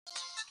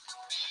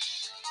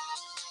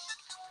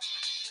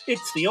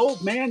It's the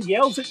Old Man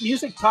Yells at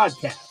Music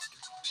podcast,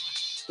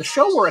 the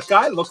show where a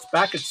guy looks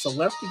back at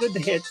selected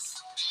hits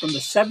from the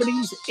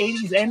 70s,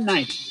 80s, and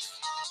 90s.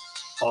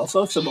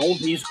 Also, some old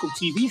musical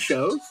TV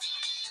shows,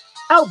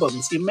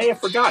 albums you may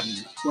have forgotten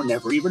or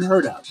never even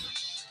heard of,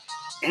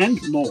 and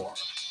more.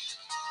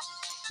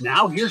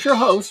 Now, here's your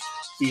host,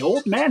 the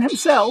old man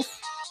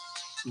himself,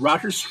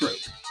 Roger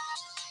Stroop.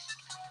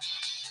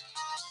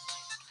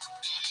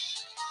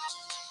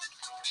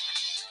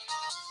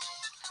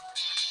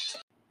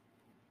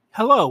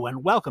 Hello,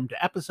 and welcome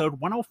to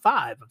episode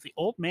 105 of the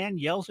Old Man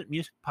Yells at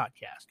Music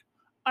podcast.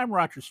 I'm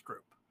Roger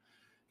Stroop.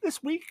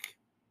 This week,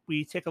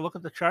 we take a look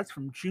at the charts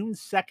from June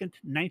 2nd,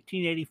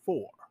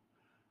 1984.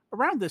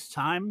 Around this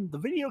time, the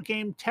video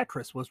game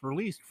Tetris was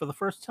released for the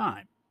first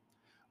time.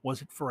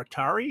 Was it for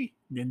Atari,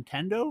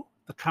 Nintendo,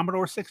 the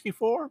Commodore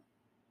 64?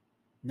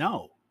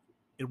 No,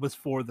 it was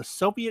for the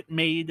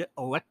Soviet-made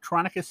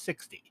Electronica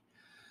 60.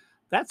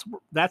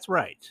 That's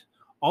right.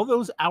 All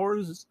those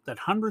hours that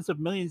hundreds of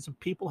millions of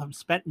people have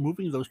spent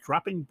moving those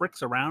dropping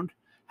bricks around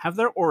have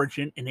their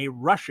origin in a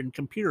Russian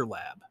computer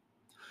lab.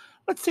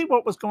 Let's see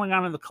what was going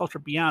on in the culture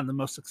beyond the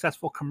most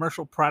successful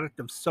commercial product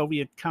of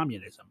Soviet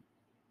communism.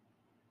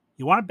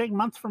 You want a big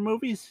month for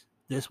movies?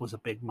 This was a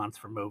big month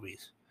for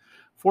movies.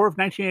 4 of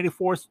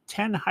 1984's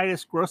 10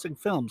 highest grossing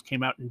films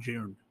came out in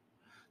June.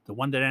 The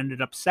one that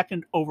ended up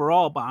second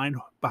overall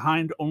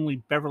behind only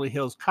Beverly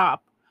Hills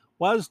Cop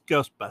was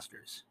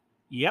Ghostbusters.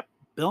 Yep,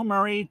 Bill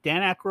Murray,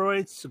 Dan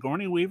Aykroyd,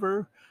 Sigourney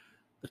Weaver,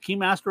 the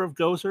Keymaster of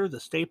Gozer, the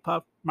Stay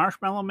Puft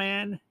Marshmallow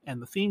Man,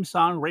 and the theme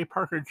song Ray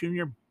Parker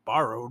Jr.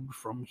 borrowed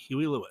from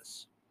Huey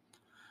Lewis.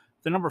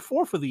 The number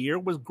 4 for the year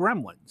was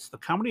Gremlins, the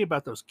comedy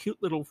about those cute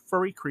little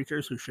furry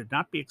creatures who should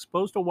not be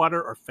exposed to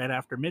water or fed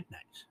after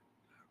midnight.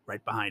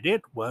 Right behind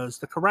it was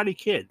The Karate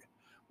Kid,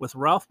 with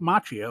Ralph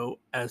Macchio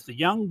as the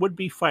young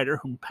would-be fighter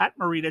whom Pat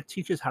Morita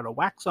teaches how to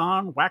wax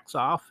on, wax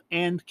off,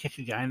 and kick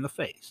a guy in the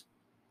face.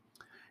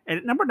 And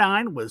at number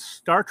 9 was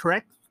Star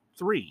Trek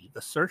III,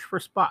 The Search for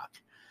Spock,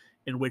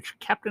 in which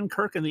Captain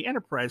Kirk and the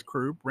Enterprise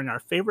crew bring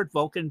our favorite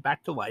Vulcan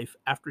back to life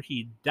after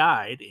he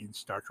died in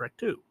Star Trek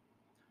II.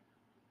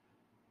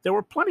 There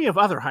were plenty of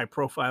other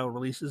high-profile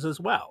releases as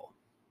well.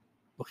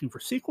 Looking for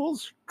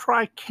sequels?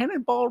 Try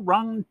Cannonball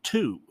Run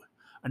 2,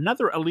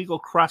 another illegal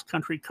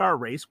cross-country car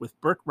race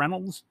with Burt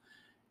Reynolds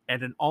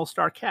and an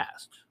all-star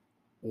cast.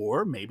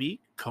 Or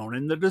maybe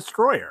Conan the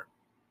Destroyer,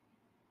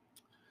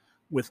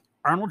 with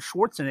Arnold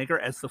Schwarzenegger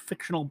as the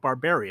fictional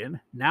barbarian,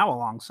 now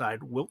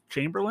alongside Wilt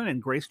Chamberlain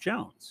and Grace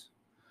Jones.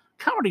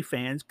 Comedy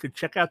fans could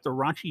check out the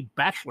raunchy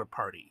Bachelor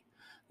Party,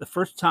 the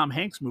first Tom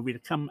Hanks movie to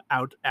come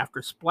out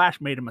after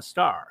Splash made him a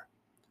star.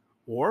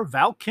 Or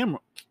Val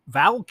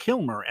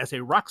Kilmer as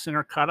a rock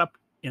singer caught up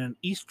in an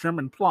East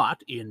German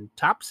plot in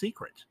Top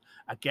Secret,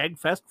 a gag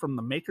fest from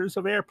the makers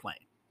of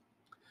Airplane.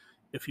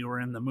 If you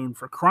were in the mood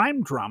for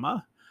crime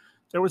drama,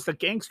 there was the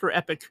gangster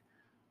epic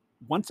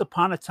Once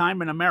Upon a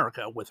Time in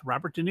America with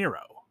Robert De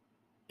Niro,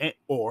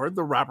 or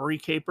the robbery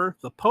caper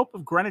The Pope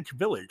of Greenwich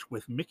Village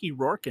with Mickey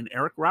Rourke and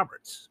Eric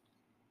Roberts.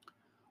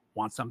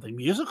 Want something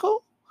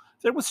musical?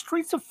 There was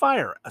Streets of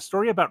Fire, a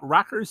story about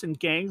rockers and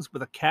gangs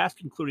with a cast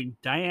including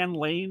Diane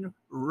Lane,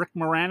 Rick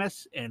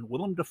Moranis, and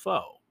Willem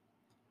Dafoe.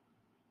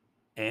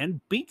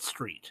 And Beat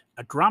Street,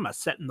 a drama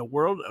set in the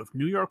world of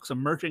New York's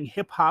emerging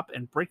hip-hop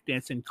and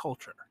breakdancing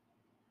culture.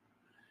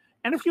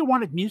 And if you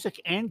wanted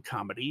music and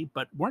comedy,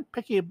 but weren't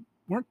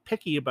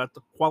picky about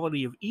the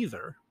quality of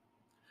either,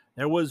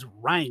 there was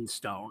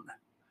Rhinestone,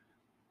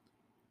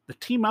 the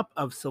team-up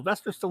of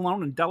Sylvester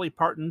Stallone and Dolly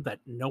Parton that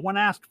no one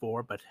asked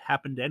for but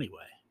happened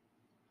anyway.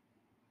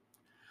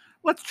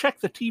 Let's check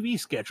the TV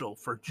schedule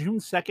for June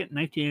 2nd,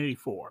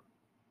 1984.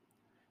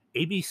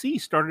 ABC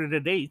started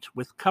at 8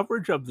 with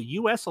coverage of the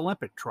U.S.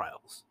 Olympic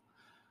trials.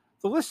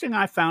 The listing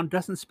I found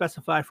doesn't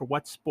specify for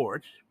what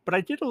sport, but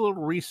I did a little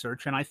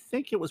research and I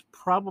think it was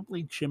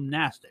probably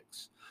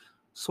gymnastics.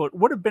 So it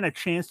would have been a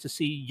chance to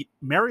see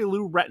Mary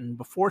Lou Retton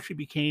before she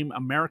became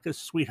America's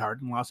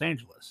sweetheart in Los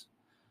Angeles.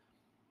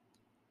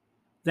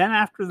 Then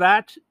after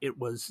that, it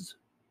was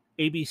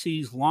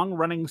ABC's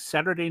long-running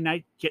Saturday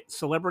night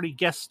celebrity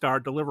guest star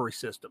delivery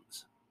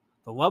systems,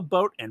 The Love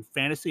Boat and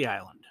Fantasy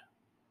Island.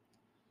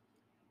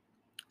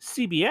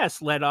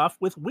 CBS led off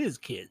with Whiz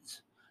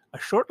Kids, a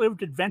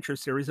short-lived adventure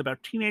series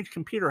about teenage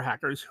computer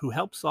hackers who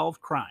help solve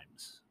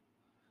crimes.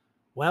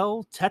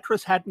 Well,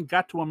 Tetris hadn't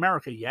got to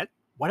America yet.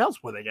 What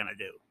else were they going to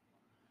do?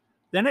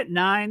 Then at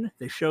 9,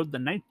 they showed the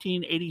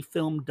 1980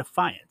 film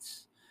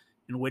Defiance,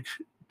 in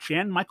which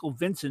Jan Michael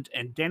Vincent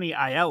and Danny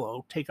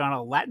Aiello take on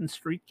a Latin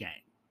street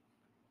gang.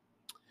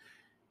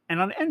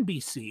 And on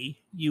NBC,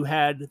 you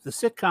had the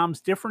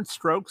sitcoms Different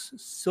Strokes,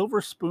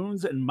 Silver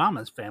Spoons, and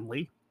Mama's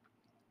Family,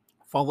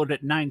 followed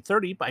at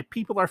 9:30 by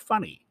People Are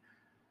Funny,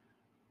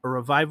 a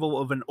revival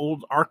of an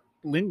old Art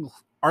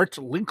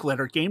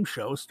Linkletter game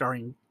show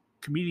starring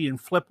comedian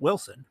Flip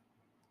Wilson.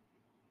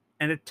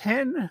 And at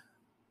 10,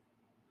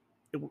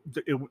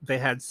 they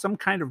had some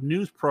kind of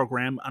news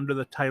program under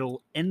the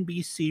title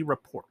NBC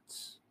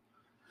Reports.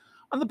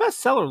 On the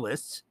bestseller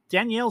lists,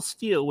 Danielle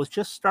Steele was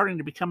just starting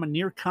to become a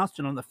near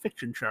constant on the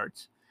fiction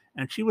charts,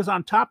 and she was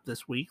on top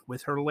this week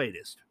with her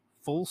latest,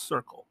 Full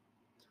Circle.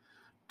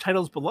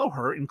 Titles below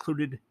her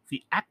included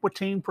The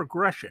Aquitaine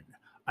Progression,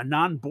 a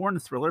non-Bourne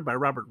thriller by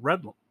Robert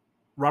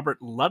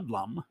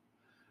Ludlum,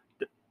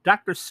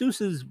 Dr.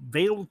 Seuss's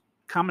veiled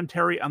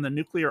commentary on the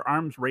nuclear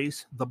arms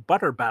race, The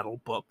Butter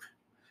Battle book,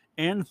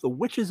 and The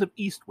Witches of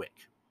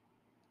Eastwick,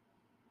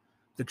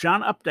 the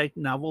John Updike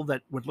novel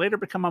that would later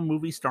become a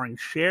movie starring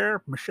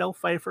Cher, Michelle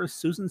Pfeiffer,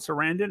 Susan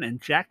Sarandon, and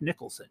Jack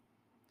Nicholson.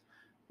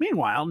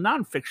 Meanwhile,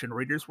 nonfiction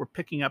readers were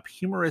picking up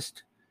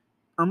humorist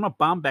Irma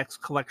Bombeck's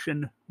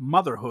collection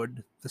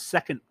Motherhood, the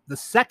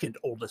second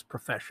oldest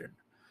profession,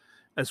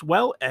 as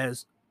well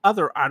as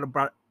other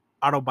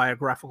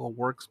autobiographical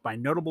works by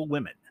notable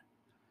women.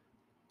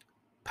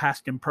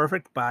 Past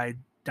Imperfect by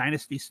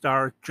Dynasty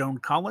star Joan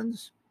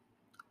Collins,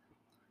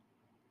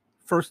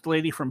 First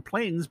Lady from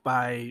Plains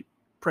by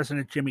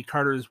President Jimmy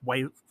Carter's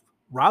wife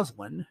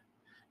Rosalind,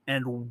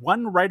 and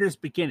One Writer's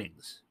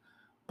Beginnings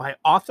by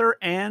author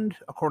and,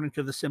 according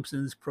to The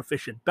Simpsons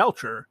proficient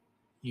belcher,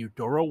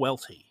 Eudora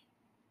Welty.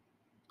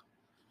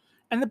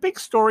 And the big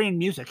story in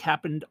music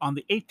happened on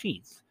the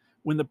 18th,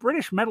 when the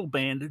British metal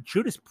band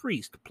Judas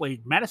Priest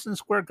played Madison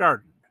Square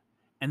Garden,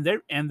 and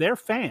their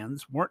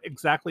fans weren't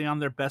exactly on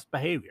their best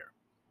behavior.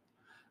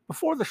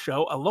 Before the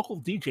show, a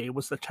local DJ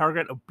was the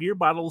target of beer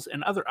bottles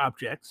and other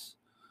objects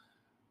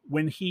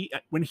when he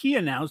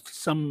announced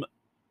some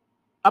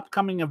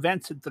upcoming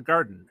events at the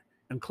Garden,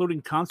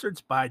 including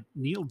concerts by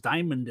Neil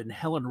Diamond and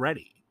Helen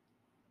Reddy.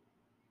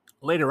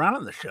 Later on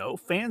in the show,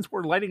 fans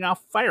were lighting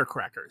off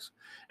firecrackers,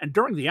 and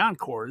during the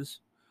encores,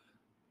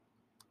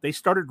 they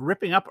started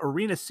ripping up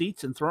arena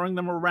seats and throwing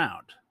them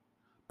around.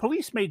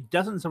 Police made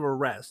dozens of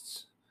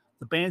arrests.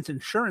 The band's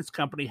insurance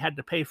company had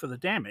to pay for the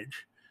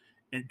damage,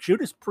 and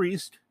Judas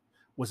Priest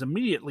was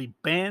immediately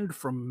banned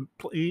from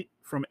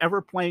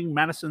ever playing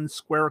Madison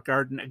Square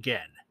Garden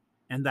again,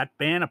 and that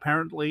ban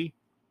apparently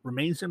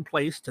remains in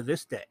place to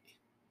this day.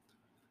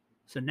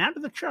 So now to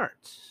the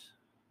charts.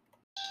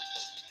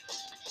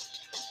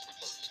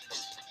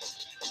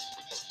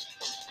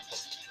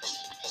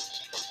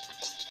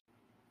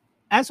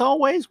 As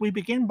always, we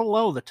begin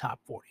below the top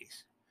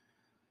 40s.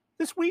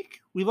 This week,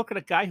 we look at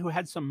a guy who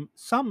had some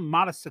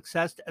modest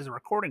success as a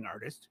recording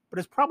artist, but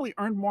has probably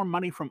earned more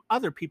money from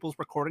other people's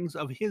recordings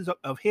of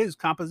his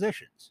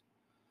compositions.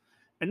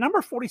 At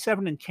number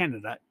 47 in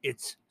Canada,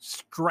 it's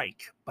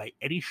Strike by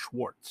Eddie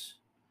Schwartz.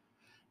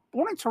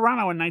 Born in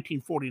Toronto in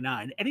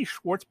 1949, Eddie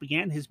Schwartz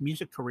began his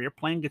music career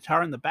playing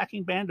guitar in the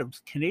backing band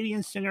of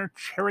Canadian singer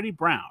Charity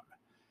Brown.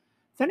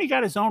 Then he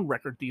got his own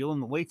record deal in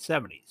the late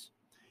 70s.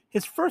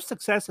 His first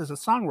success as a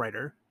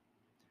songwriter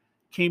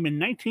came in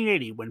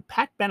 1980 when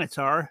Pat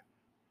Benatar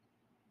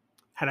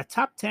had a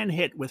top 10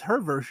 hit with her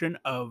version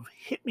of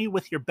Hit Me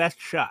With Your Best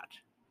Shot.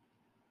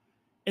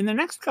 In the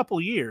next couple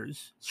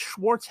years,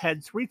 Schwartz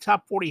had 3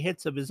 top 40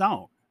 hits of his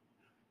own,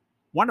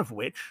 one of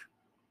which,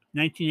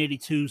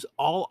 1982's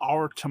All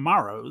Our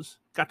Tomorrows,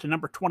 got to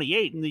number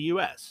 28 in the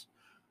US.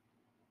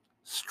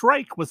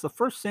 Strike was the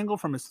first single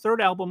from his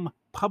third album,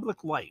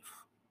 Public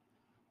Life.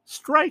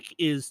 Strike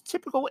is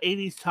typical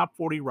 80s top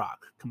 40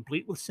 rock,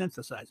 complete with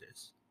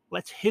synthesizers.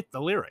 Let's hit the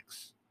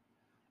lyrics.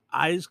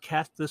 Eyes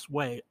cast this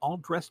way, all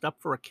dressed up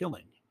for a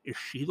killing. Is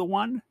she the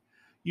one?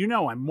 You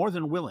know I'm more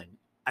than willing.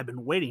 I've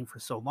been waiting for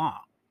so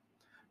long.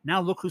 Now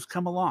look who's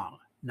come along.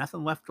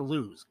 Nothing left to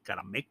lose.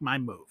 Gotta make my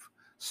move.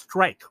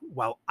 Strike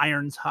while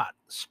iron's hot.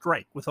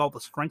 Strike with all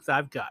the strength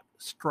I've got.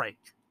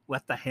 Strike.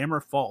 Let the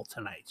hammer fall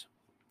tonight.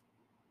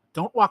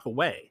 Don't walk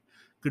away.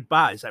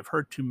 Goodbyes, I've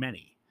heard too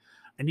many.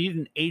 I need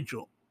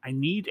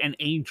an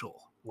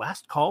angel.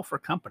 Last call for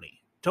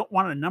company. Don't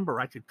want a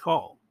number I could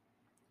call.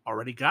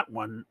 Already got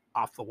one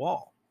off the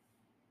wall.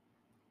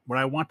 What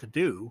I want to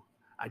do,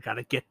 I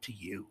gotta get to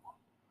you.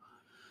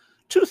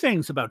 2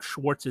 things about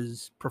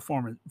Schwartz's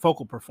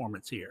vocal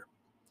performance here.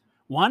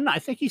 One, I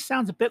think he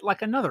sounds a bit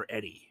like another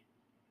Eddie.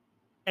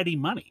 Eddie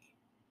Money.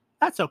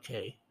 That's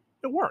okay.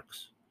 It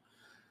works.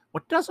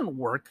 What doesn't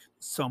work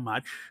so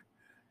much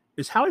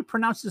is how he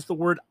pronounces the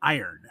word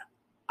iron.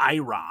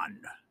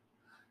 Iron.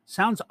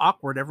 Sounds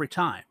awkward every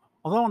time.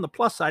 Although on the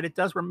plus side, it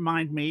does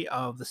remind me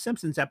of the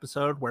Simpsons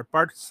episode where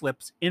Bart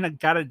slips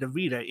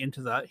In-A-Gadda-Da-Vida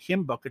into the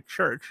hymn book at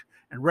church,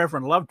 and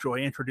Reverend Lovejoy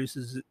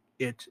introduces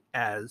it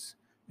as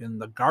In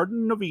the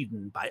Garden of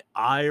Eden by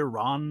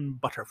Iron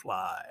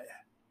Butterfly.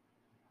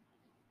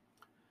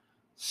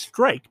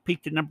 Strike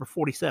peaked at number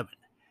 47.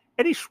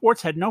 Eddie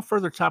Schwartz had no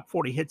further top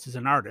 40 hits as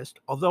an artist,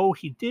 although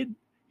he did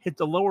hit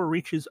the lower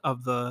reaches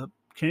of the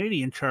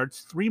Canadian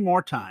charts 3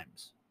 more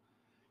times.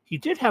 He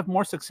did have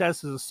more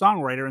success as a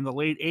songwriter in the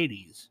late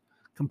 80s,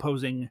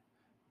 composing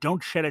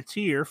Don't Shed a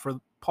Tear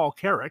for Paul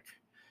Carrack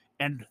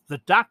and The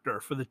Doctor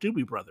for the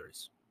Doobie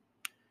Brothers.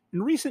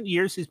 In recent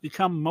years, he's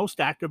become most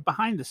active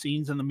behind the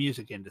scenes in the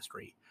music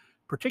industry,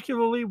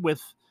 particularly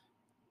with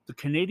the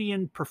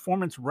Canadian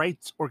performance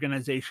rights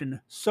organization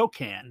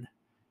SOCAN,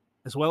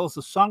 as well as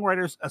the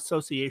Songwriters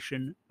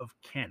Association of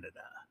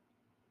Canada.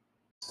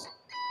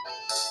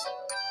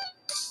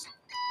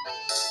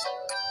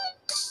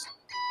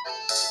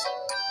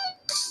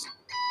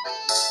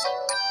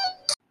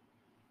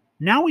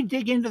 Now we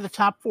dig into the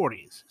top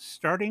 40s,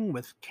 starting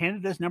with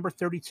Canada's number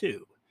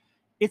 32,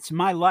 It's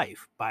My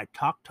Life by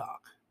Talk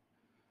Talk.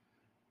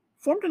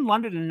 Formed in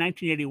London in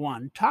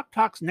 1981, Talk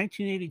Talk's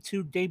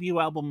 1982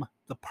 debut album,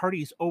 The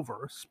Party's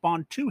Over,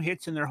 spawned 2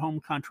 hits in their home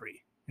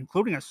country,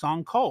 including a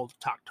song called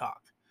Talk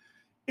Talk.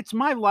 It's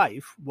My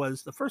Life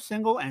was the first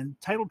single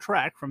and title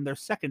track from their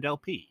second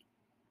LP.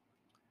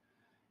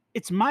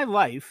 It's My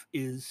Life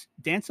is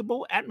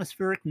danceable,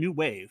 atmospheric new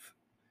wave.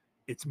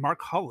 It's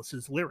Mark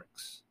Hollis's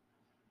lyrics.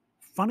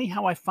 Funny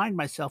how I find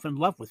myself in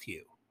love with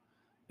you.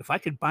 If I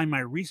could buy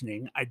my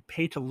reasoning, I'd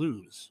pay to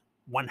lose.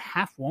 One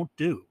half won't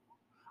do.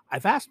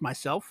 I've asked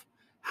myself,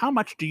 how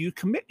much do you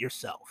commit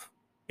yourself?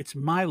 It's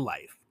my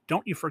life,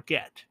 don't you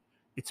forget.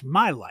 It's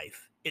my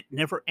life, it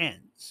never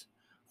ends.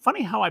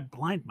 Funny how I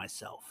blind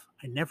myself,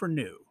 I never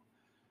knew.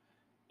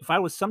 If I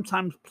was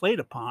sometimes played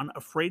upon,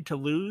 afraid to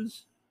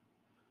lose,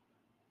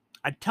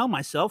 I'd tell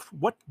myself,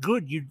 what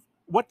good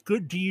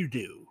do you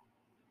do?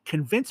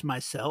 Convince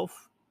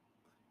myself,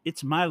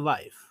 it's my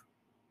life.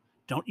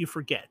 Don't you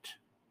forget.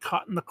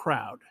 Caught in the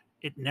crowd,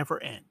 it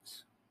never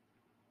ends.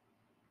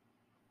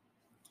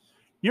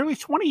 Nearly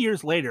 20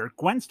 years later,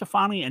 Gwen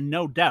Stefani and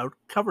No Doubt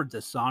covered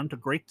this song to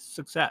great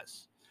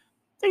success.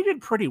 They did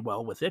pretty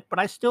well with it, but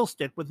I still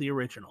stick with the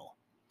original.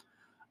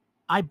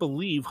 I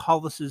believe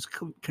Hollis's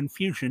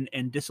confusion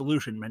and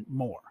disillusionment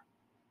more.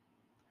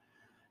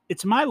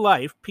 It's My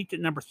Life peaked at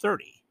number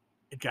 30.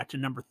 It got to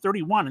number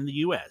 31 in the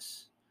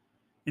US.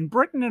 In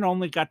Britain, it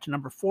only got to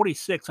number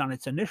 46 on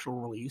its initial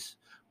release,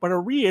 but a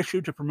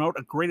reissue to promote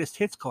a greatest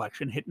hits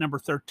collection hit number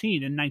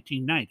 13 in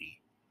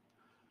 1990.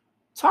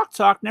 Talk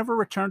Talk never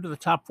returned to the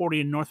top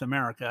 40 in North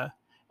America,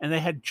 and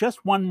they had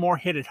just one more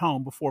hit at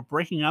home before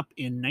breaking up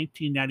in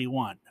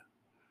 1991.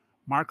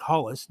 Mark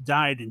Hollis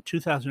died in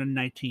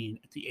 2019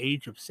 at the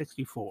age of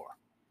 64.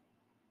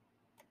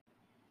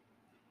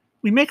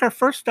 We make our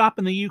first stop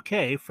in the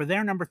UK for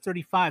their number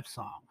 35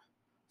 song,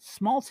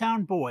 Small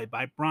Town Boy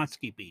by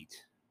Bronski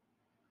Beat.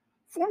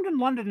 Formed in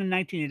London in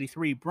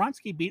 1983,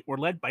 Bronski Beat were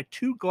led by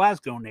 2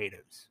 Glasgow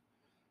natives,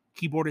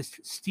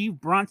 keyboardist Steve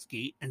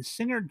Bronski and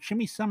singer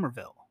Jimmy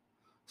Somerville.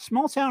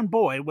 Small Town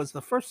Boy was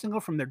the first single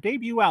from their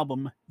debut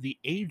album, The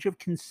Age of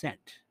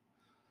Consent.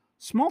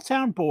 Small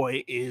Town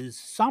Boy is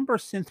somber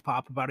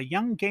synthpop about a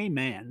young gay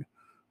man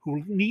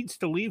who needs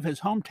to leave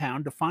his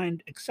hometown to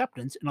find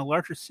acceptance in a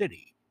larger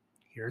city.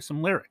 Here are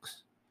some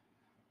lyrics.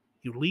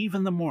 You leave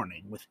in the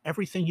morning with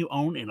everything you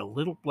own in a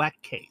little black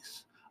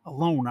case,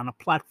 alone on a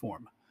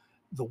platform,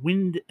 the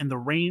wind and the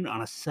rain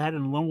on a sad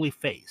and lonely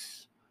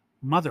face.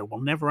 Mother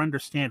will never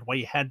understand why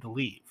you had to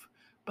leave,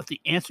 but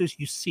the answers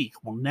you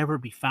seek will never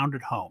be found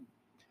at home.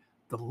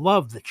 The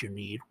love that you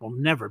need will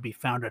never be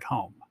found at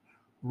home.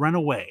 Run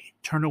away,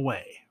 turn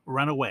away,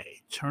 run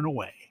away, turn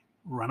away,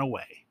 run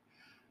away.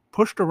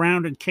 Pushed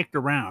around and kicked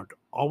around,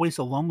 always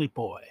a lonely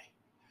boy.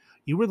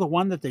 You were the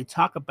one that they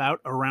talk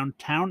about around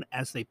town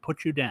as they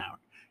put you down,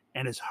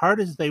 and as hard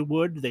as they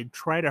would, they'd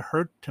try to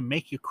hurt to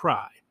make you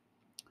cry.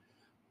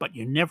 But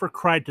you never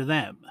cried to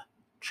them,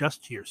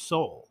 just to your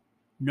soul.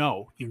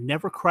 No, you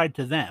never cried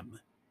to them,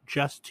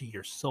 just to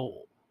your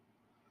soul.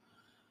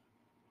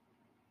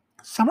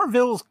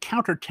 Somerville's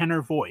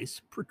countertenor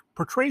voice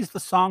portrays the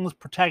song's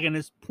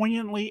protagonist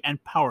poignantly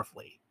and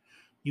powerfully.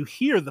 You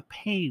hear the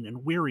pain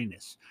and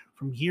weariness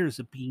from years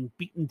of being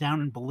beaten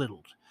down and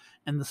belittled,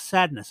 and the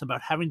sadness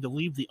about having to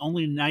leave the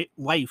only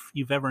life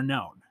you've ever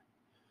known.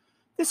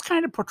 This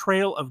kind of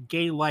portrayal of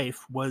gay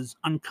life was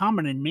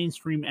uncommon in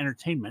mainstream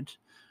entertainment,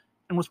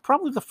 and was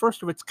probably the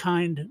first of its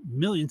kind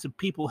millions of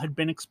people had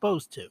been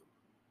exposed to.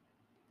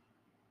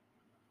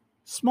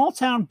 Small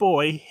Town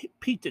Boy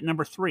peaked at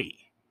number 3.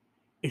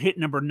 It hit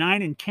number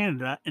 9 in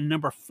Canada and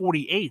number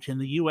 48 in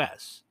the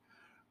US.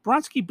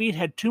 Bronski Beat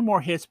had 2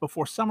 more hits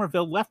before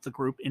Somerville left the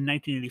group in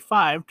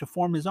 1985 to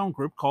form his own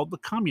group called the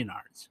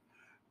Communards.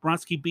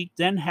 Bronski Beat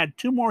then had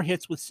 2 more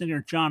hits with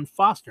singer John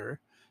Foster,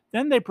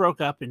 then they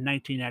broke up in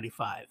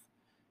 1995.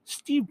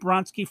 Steve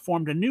Bronski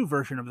formed a new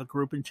version of the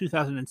group in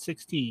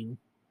 2016,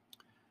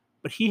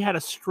 but he had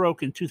a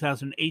stroke in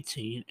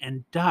 2018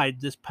 and died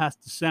this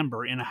past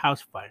December in a house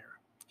fire.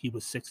 He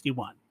was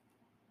 61.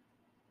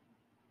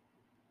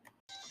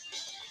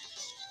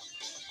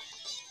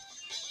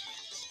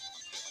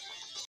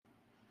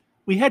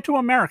 We head to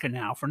America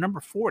now for number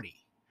 40,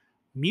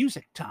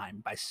 Music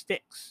Time by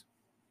Styx.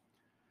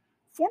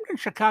 Formed in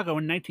Chicago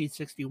in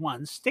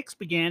 1961, Styx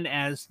began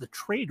as the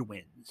Trade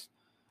Winds,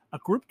 a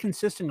group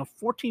consisting of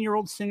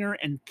 14-year-old singer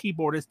and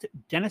keyboardist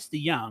Dennis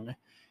DeYoung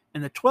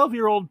and the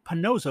 12-year-old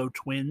Panozzo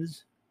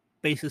twins,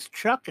 bassist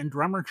Chuck and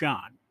drummer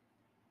John.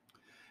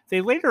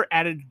 They later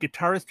added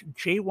guitarist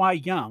J.Y.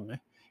 Young,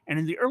 and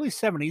in the early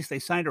 70s they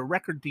signed a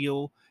record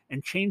deal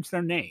and changed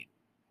their name.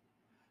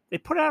 They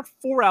put out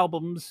 4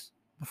 albums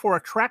before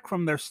a track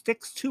from their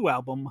Styx 2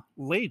 album,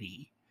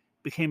 Lady,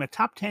 became a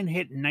top 10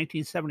 hit in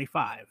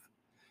 1975.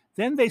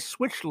 Then they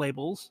switched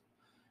labels,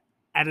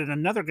 added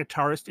another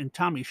guitarist in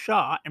Tommy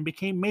Shaw, and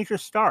became major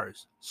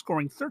stars,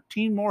 scoring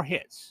 13 more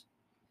hits,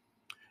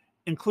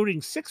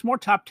 including 6 more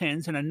top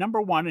 10s and a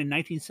number 1 in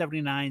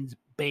 1979's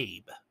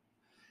Babe.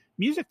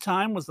 Music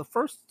Time was the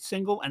first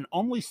single and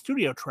only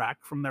studio track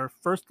from their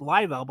first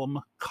live album,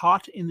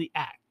 Caught in the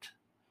Act.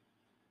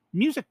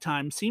 Music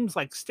Time seems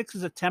like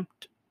Styx's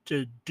attempt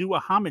to do a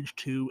homage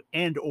to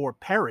and or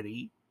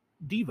parody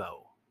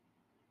Devo.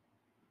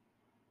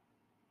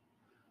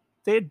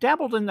 They had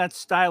dabbled in that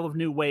style of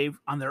new wave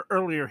on their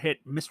earlier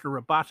hit Mr.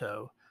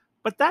 Roboto,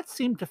 but that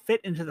seemed to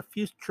fit into the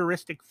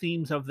futuristic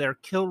themes of their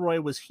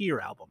Kilroy Was Here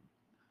album.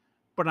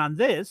 But on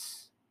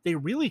this, they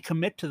really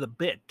commit to the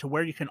bit to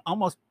where you can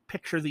almost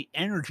picture the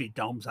energy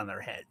domes on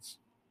their heads.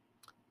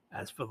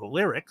 As for the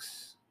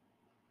lyrics,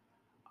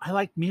 I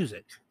like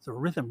music. The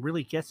rhythm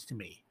really gets to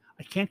me.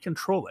 I can't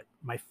control it.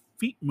 My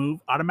feet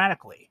move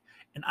automatically.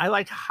 And I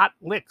like hot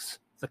licks,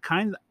 the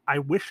kind that I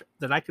wish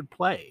that I could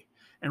play.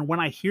 And when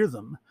I hear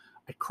them,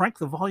 I crank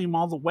the volume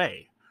all the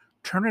way.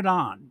 Turn it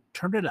on,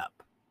 turn it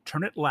up,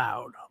 turn it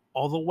loud,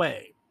 all the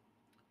way.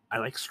 I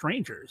like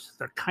strangers.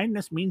 Their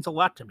kindness means a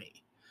lot to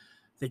me.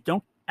 They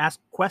don't ask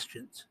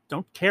questions,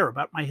 don't care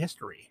about my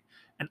history.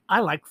 And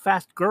I like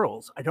fast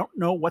girls. I don't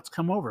know what's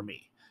come over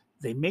me.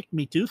 They make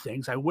me do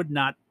things I would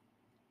not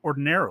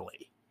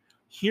ordinarily.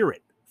 Hear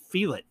it,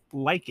 feel it,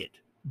 like it.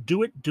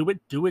 Do it, do it,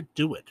 do it,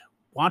 do it.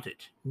 Want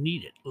it,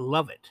 need it,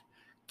 love it.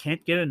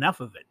 Can't get enough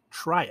of it.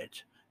 Try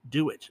it,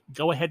 do it.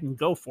 Go ahead and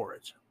go for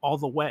it, all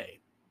the way.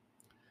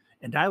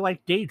 And I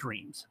like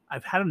daydreams.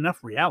 I've had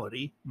enough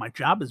reality. My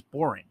job is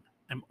boring.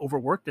 I'm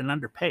overworked and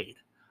underpaid.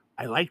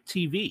 I like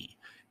TV.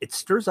 It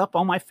stirs up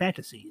all my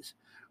fantasies.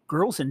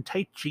 Girls in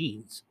tight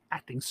jeans,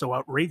 acting so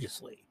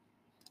outrageously.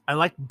 I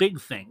like big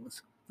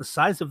things. The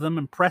size of them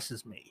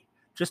impresses me.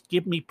 Just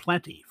give me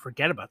plenty.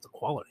 Forget about the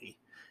quality.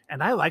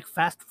 And I like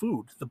fast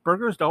food. The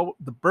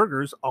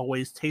burgers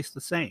always taste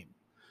the same.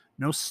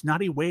 No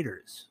snotty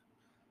waiters.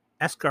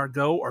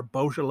 Escargot or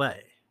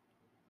Beaujolais.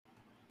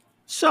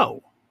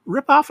 So,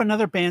 rip off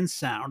another band's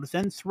sound,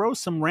 then throw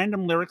some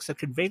random lyrics that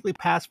could vaguely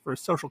pass for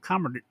social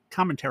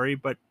commentary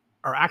but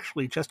are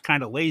actually just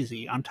kind of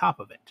lazy on top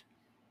of it.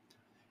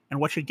 And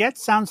what you get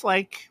sounds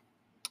like,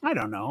 I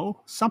don't know,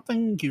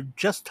 something you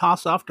just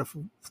toss off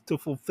to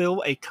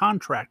fulfill a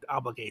contract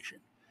obligation.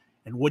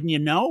 And wouldn't you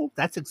know,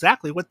 that's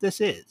exactly what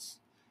this is.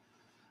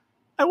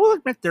 I will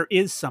admit there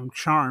is some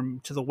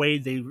charm to the way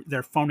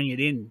they're phoning it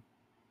in.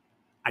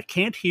 I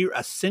can't hear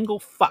a single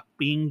fuck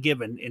being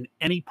given in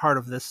any part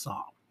of this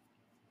song.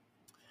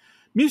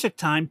 Music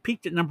Time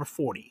peaked at number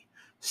 40.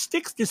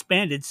 Styx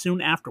disbanded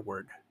soon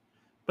afterward,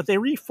 but they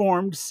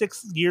reformed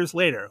 6 years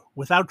later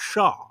without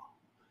Shaw,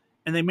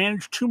 and they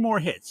managed 2 more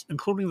hits,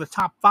 including the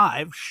top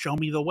 5, Show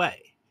Me the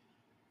Way.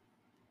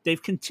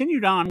 They've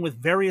continued on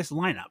with various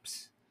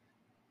lineups,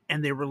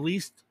 and they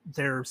released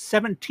their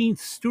 17th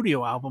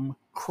studio album,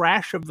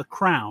 Crash of the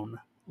Crown,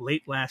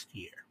 late last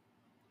year.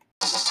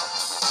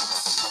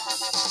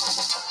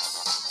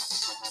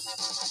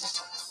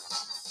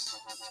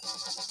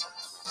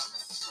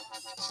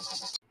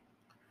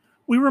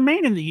 We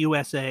remain in the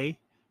USA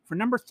for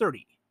number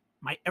 30,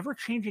 My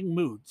Ever-Changing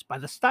Moods by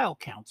the Style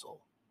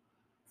Council.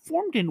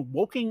 Formed in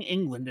Woking,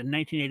 England in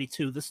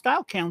 1982, the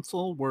Style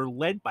Council were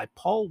led by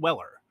Paul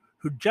Weller,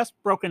 who'd just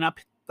broken up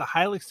the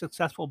highly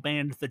successful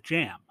band The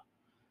Jam.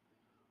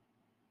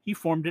 He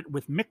formed it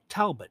with Mick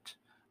Talbot,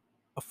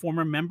 a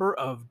former member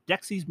of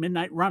Dexy's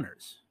Midnight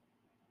Runners.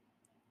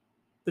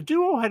 The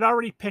duo had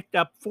already picked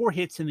up 4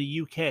 hits in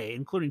the UK,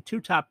 including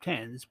 2 top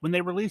 10s, when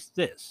they released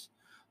this,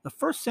 the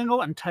first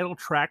single and title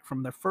track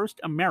from their first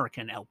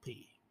American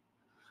LP.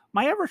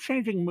 My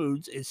Ever-Changing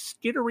Moods is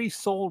skittery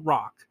soul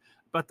rock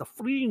about the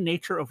fleeting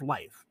nature of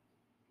life.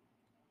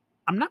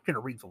 I'm not going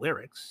to read the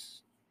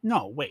lyrics.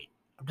 No, wait,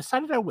 I've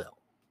decided I will.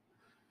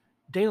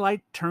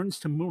 Daylight turns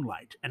to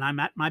moonlight, and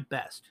I'm at my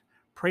best,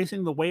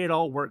 praising the way it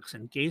all works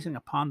and gazing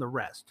upon the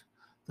rest.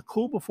 The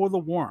cool before the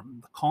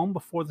warm, the calm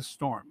before the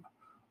storm.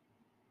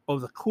 Oh,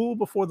 the cool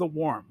before the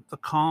warm, the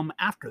calm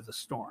after the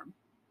storm.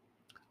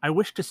 I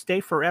wish to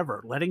stay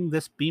forever, letting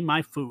this be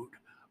my food.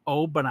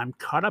 Oh, but I'm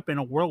caught up in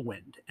a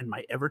whirlwind and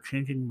my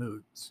ever-changing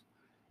moods.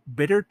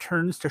 Bitter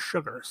turns to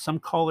sugar. Some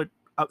call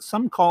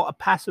a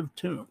passive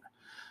tune.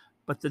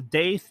 But the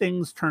day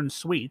things turn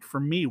sweet for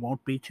me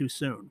won't be too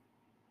soon.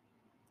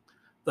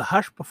 The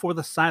hush before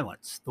the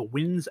silence, the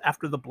winds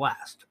after the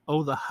blast.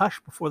 Oh, the hush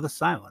before the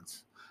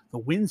silence, the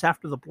winds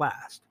after the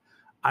blast.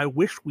 I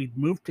wish we'd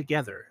moved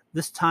together.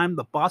 This time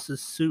the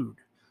bosses sued.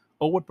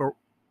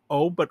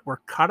 But we're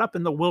caught up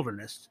in the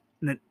wilderness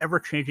in an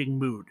ever-changing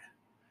mood.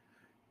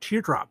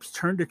 Teardrops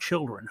turn to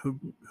children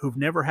who've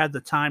never had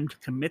the time to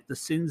commit the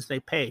sins they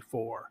pay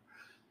for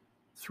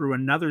through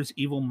another's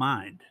evil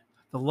mind.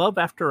 The love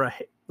after the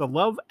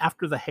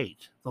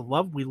hate, the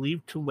love we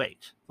leave too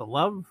late. The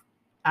love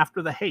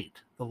after the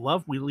hate, the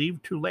love we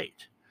leave too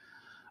late.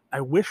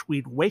 I wish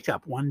we'd wake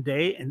up one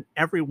day and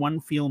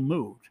everyone feel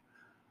moved.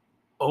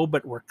 Oh,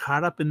 but we're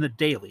caught up in the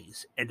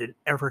dailies and an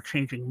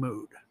ever-changing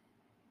mood.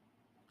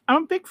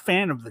 I'm a big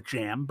fan of The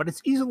Jam, but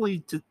it's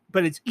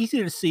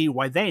easy to see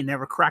why they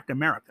never cracked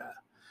America.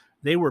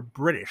 They were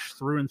British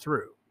through and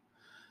through.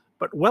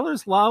 But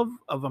Weller's love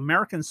of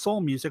American soul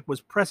music was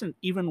present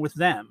even with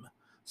them,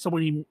 so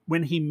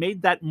when he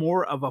made that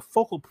more of a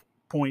focal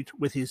point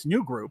with his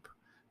new group,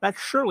 that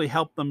surely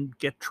helped them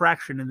get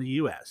traction in the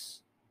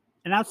US.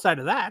 And outside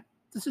of that,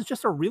 this is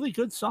just a really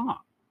good song.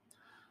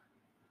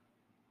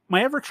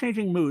 My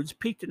Ever-Changing Moods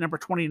peaked at number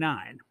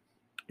 29.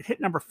 It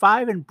hit number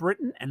 5 in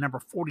Britain and number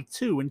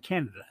 42 in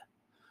Canada.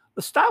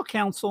 The Style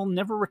Council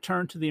never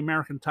returned to the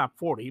American Top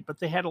 40, but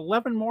they had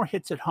 11 more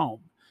hits at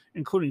home,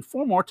 including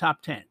 4 more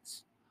top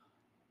 10s.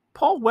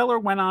 Paul Weller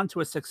went on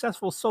to a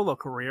successful solo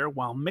career,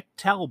 while Mick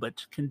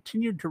Talbot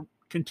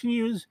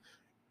continues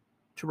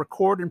to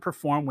record and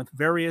perform with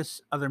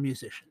various other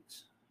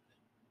musicians.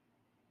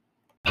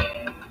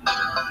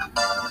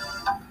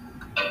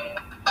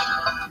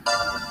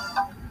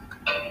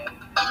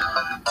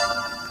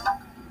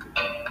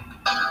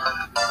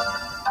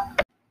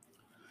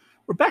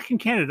 We're back in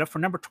Canada for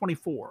number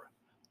 24,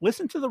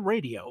 Listen to the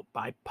Radio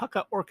by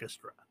Pucka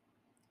Orchestra.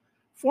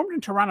 Formed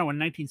in Toronto in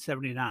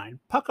 1979,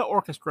 Pucka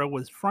Orchestra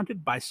was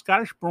fronted by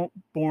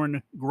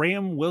Scottish-born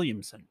Graham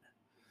Williamson.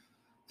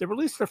 They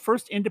released their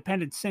first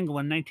independent single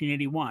in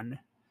 1981,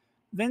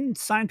 then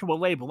signed to a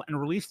label and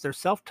released their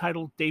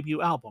self-titled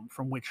debut album,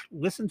 from which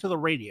Listen to the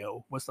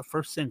Radio was the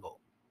first single.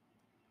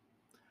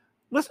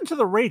 Listen to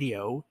the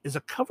Radio is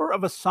a cover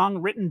of a song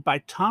written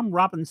by Tom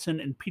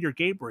Robinson and Peter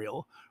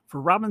Gabriel for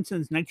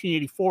Robinson's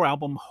 1984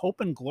 album Hope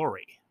and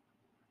Glory.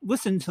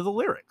 Listen to the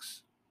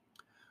lyrics.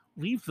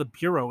 Leave the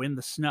bureau in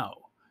the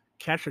snow.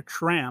 Catch a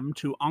tram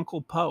to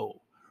Uncle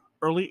Po.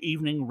 Early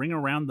evening ring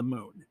around the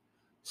moon.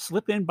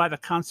 Slip in by the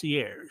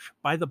concierge.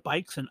 Buy the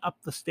bikes and up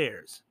the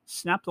stairs.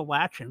 Snap the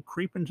latch and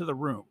creep into the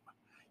room.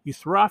 You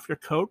throw off your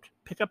coat,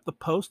 pick up the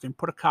post and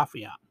put a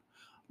coffee on.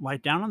 Lie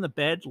down on the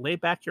bed, lay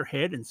back your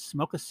head and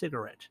smoke a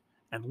cigarette.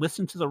 And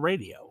listen to the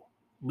radio.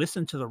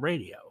 Listen to the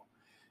radio.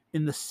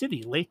 In the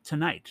city late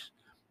tonight.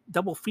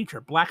 Double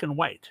feature black and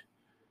white.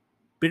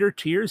 Bitter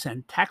tears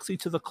and Taxi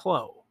to the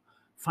Clo.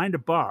 Find a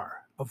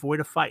bar, avoid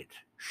a fight,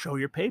 show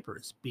your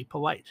papers, be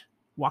polite.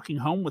 Walking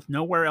home with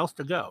nowhere else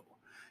to go.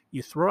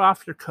 You throw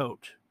off your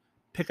coat,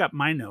 pick up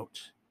my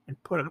note,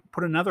 and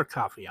put another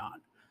coffee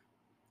on.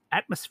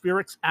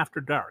 Atmospherics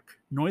after dark,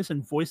 noise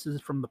and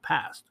voices from the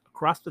past,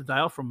 across the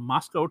dial from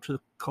Moscow to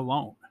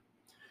Cologne.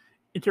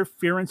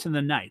 Interference in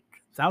the night,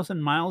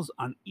 1,000 miles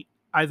on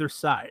either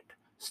side,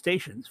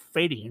 stations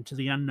fading into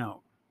the unknown.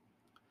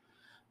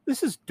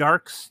 This is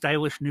dark,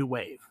 stylish new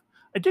wave.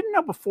 I didn't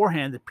know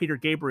beforehand that Peter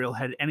Gabriel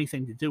had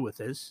anything to do with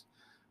this,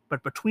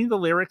 but between the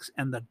lyrics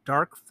and the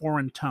dark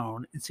foreign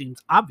tone, it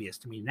seems obvious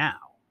to me now.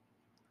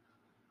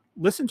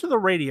 Listen to the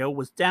Radio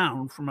was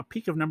down from a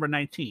peak of number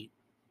 19.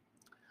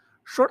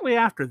 Shortly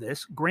after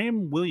this,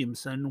 Graham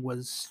Williamson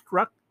was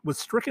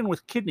stricken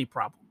with kidney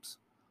problems,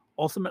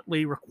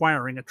 ultimately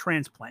requiring a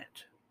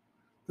transplant.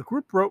 The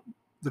group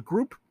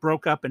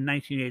broke up in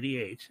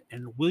 1988,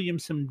 and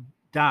Williamson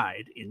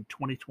died in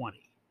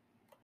 2020.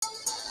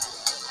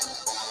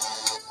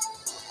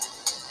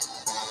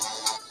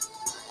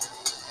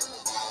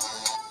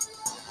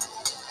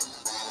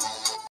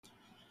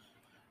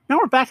 Now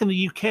we're back in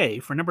the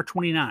UK for number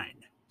 29,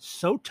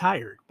 So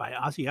Tired by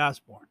Ozzy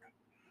Osbourne.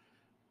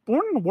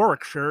 Born in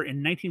Warwickshire in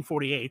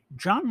 1948,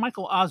 John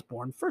Michael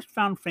Osbourne first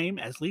found fame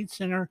as lead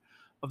singer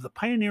of the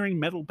pioneering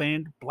metal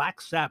band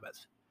Black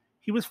Sabbath.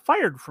 He was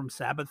fired from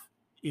Sabbath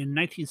in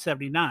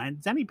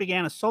 1979, then he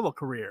began a solo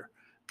career,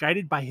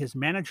 guided by his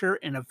manager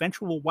and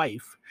eventual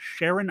wife,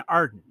 Sharon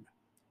Arden,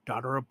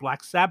 daughter of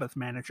Black Sabbath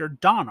manager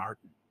Don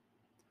Arden.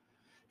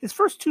 His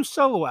first 2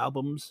 solo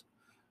albums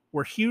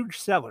were huge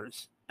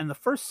sellers, and the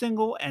first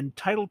single and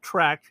title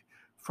track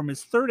from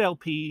his third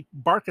LP,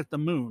 Bark at the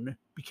Moon,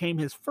 became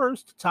his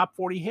first top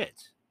 40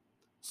 hit.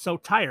 So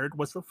Tired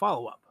was the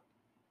follow-up.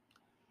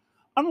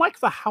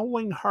 Unlike the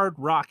howling hard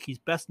rock he's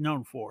best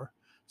known for,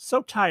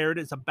 So Tired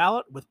is a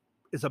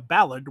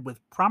ballad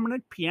with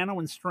prominent piano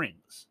and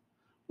strings.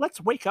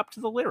 Let's wake up to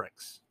the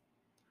lyrics.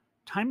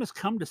 Time has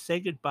come to say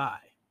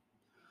goodbye.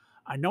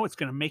 I know it's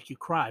going to make you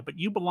cry, but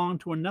you belong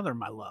to another,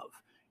 my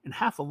love, and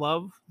half a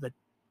love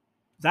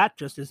that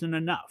just isn't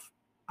enough.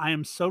 I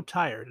am so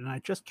tired, and I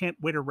just can't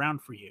wait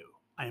around for you.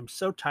 I am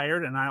so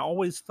tired, and I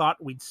always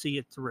thought we'd see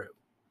it through.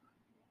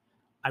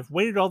 I've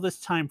waited all this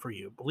time for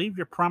you. Believe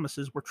your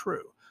promises were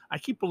true. I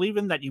keep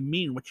believing that you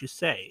mean what you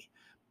say.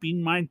 Be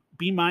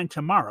mine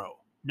tomorrow.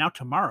 Now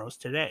tomorrow's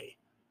today.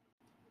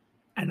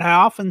 And I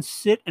often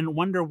sit and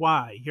wonder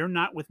why you're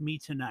not with me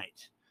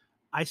tonight.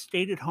 I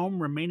stayed at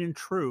home remaining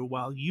true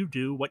while you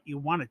do what you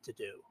wanted to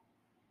do.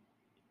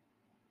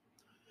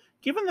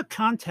 Given the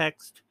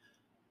context,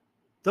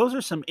 those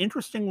are some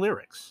interesting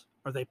lyrics.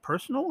 Are they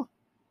personal?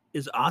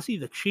 Is Ozzy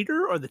the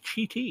cheater or the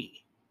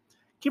cheatee?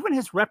 Given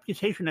his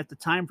reputation at the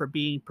time for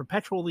being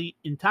perpetually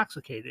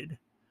intoxicated,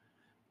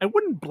 I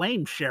wouldn't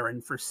blame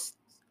Sharon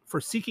for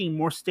seeking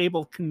more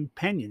stable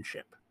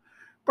companionship,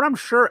 but I'm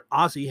sure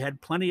Ozzy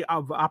had plenty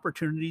of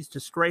opportunities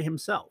to stray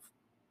himself.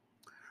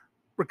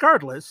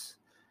 Regardless,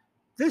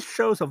 this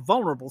shows a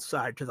vulnerable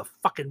side to the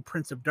fucking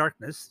Prince of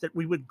Darkness that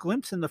we would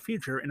glimpse in the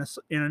future in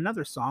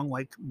another song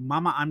like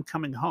Mama, I'm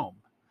Coming Home,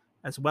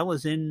 as well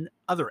as in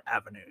other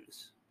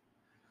avenues.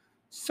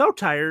 So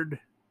Tired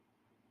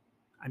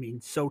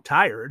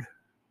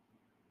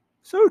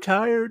So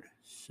tired,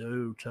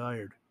 so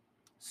tired,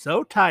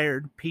 so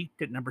tired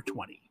peaked at number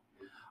 20.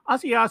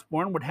 Ozzy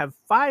Osbourne would have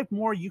 5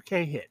 more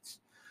UK hits,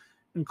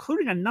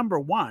 including a number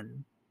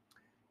 1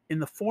 in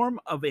the form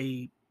of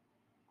a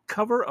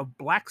cover of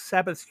Black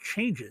Sabbath's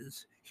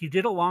Changes he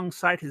did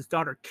alongside his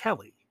daughter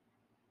Kelly.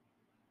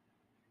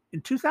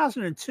 In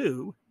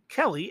 2002,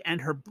 Kelly and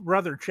her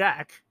brother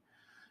Jack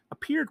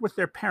appeared with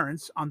their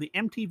parents on the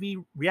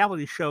MTV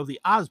reality show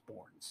The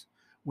Osbournes,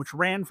 which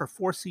ran for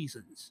 4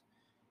 seasons.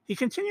 He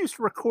continues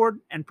to record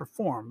and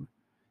perform,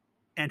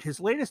 and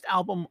his latest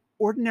album,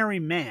 Ordinary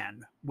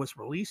Man, was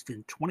released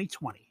in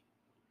 2020.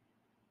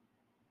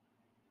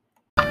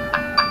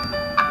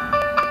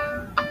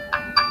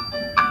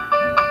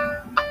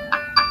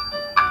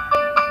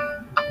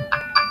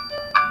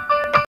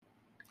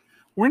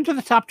 We're into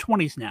the top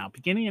 20s now,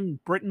 beginning in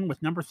Britain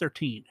with number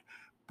 13,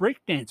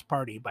 Breakdance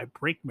Party by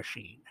Break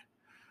Machine.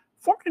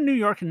 Formed in New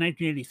York in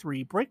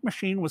 1983, Break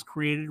Machine was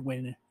created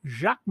when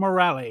Jacques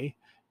Morale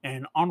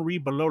and Henri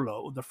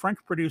Bololo, the French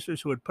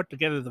producers who had put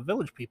together the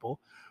Village People,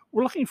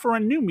 were looking for a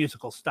new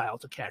musical style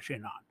to cash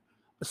in on.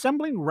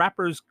 Assembling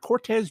rappers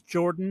Cortez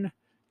Jordan,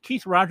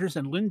 Keith Rogers,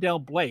 and Lindell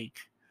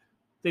Blake,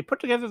 they put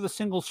together the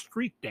single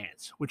Street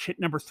Dance, which hit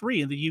number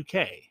 3 in the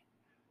UK.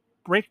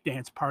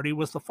 Breakdance Party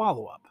was the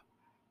follow-up.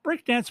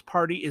 Breakdance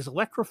Party is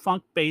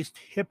electro-funk-based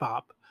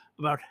hip-hop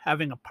about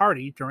having a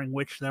party during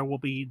which there will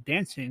be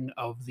dancing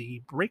of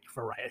the break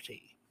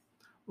variety.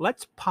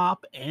 Let's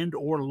pop and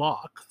or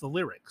lock the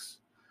lyrics.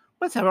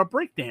 Let's have a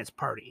breakdance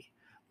party.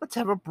 Let's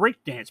have a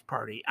breakdance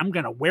party. I'm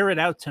gonna wear it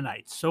out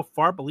tonight. So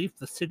far beneath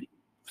the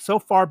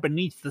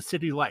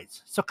city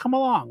lights. So come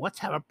along, let's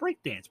have a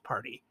breakdance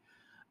party.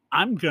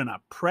 I'm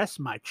gonna press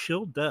my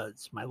chill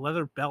duds, my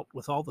leather belt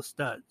with all the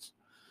studs.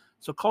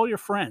 So call your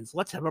friends.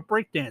 Let's have a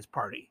breakdance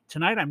party.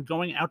 Tonight I'm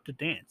going out to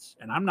dance,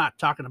 and I'm not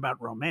talking about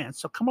romance,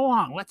 so come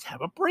along. Let's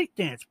have a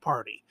breakdance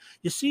party.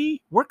 You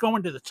see, we're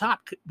going to the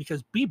top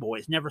because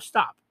b-boys never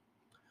stop.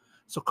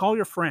 So call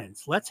your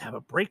friends. Let's have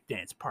a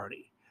breakdance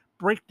party.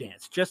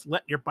 Breakdance, just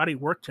let your body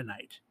work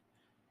tonight.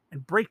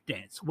 And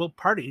breakdance, we'll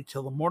party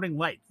till the morning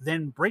light.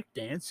 Then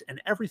breakdance,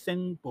 and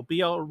everything will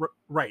be all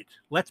right.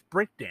 Let's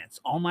breakdance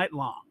all night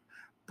long.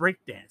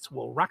 Breakdance,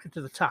 we'll rock it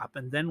to the top,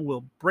 and then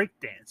we'll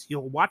breakdance.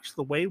 You'll watch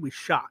the way we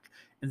shock,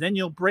 and then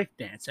you'll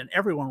breakdance, and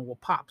everyone will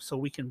pop, so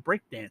we can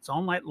breakdance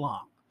all night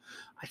long.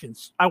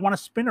 I want to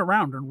spin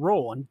around and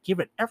roll and give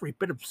it every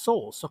bit of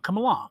soul. So come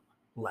along,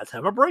 let's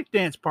have a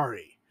breakdance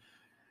party.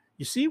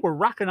 You see, we're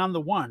rocking on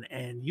the one,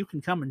 and you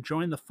can come and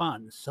join the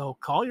fun. So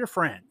call your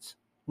friends.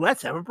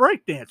 Let's have a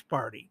breakdance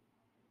party.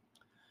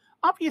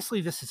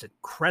 Obviously, this is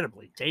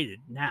incredibly dated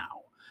now.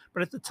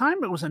 But at the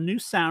time, it was a new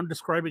sound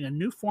describing a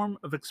new form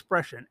of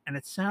expression, and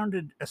it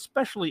sounded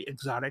especially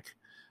exotic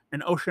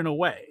and ocean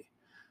away,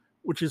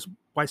 which is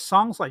why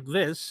songs like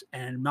this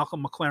and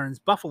Malcolm McLaren's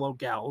Buffalo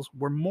Gals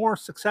were more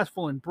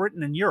successful in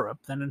Britain and Europe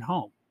than in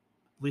home.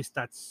 At least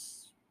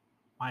that's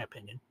my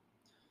opinion.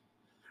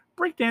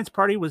 Breakdance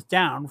Party was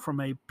down from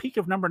a peak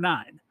of number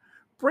 9.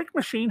 Break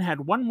Machine had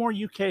 1 more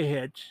UK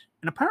hit,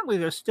 and apparently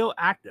they're still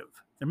active.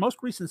 Their most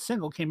recent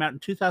single came out in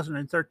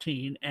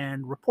 2013,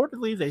 and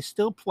reportedly they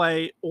still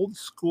play old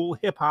school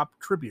hip hop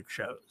tribute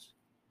shows.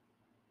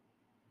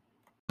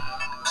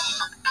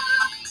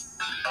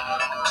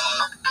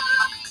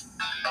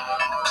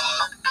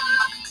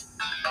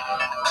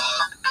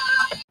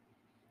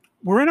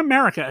 We're in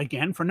America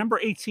again for number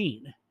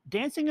 18,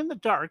 Dancing in the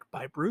Dark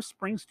by Bruce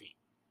Springsteen.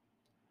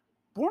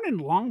 Born in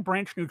Long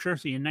Branch, New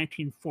Jersey in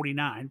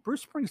 1949,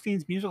 Bruce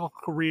Springsteen's musical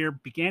career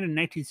began in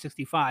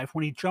 1965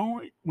 when he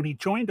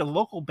joined a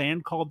local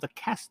band called the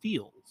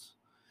Castiles.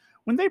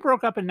 When they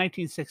broke up in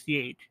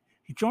 1968,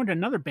 he joined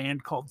another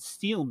band called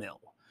Steel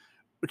Mill,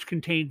 which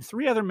contained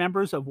 3 other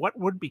members of what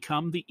would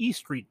become the E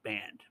Street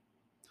Band.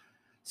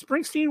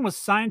 Springsteen was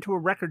signed to a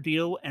record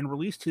deal and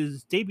released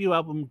his debut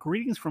album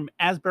Greetings from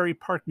Asbury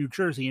Park, New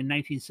Jersey in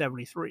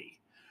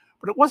 1973.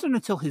 But it wasn't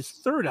until his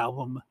 3rd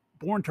album,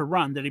 Born to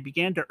Run, that he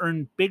began to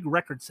earn big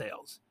record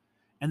sales,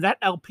 and that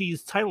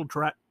LP's title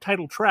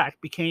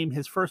track became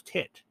his first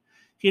hit.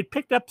 He had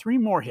picked up 3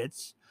 more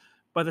hits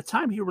by the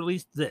time he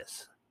released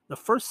this, the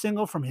first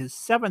single from his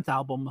 7th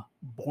album,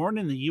 Born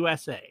in the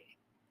USA.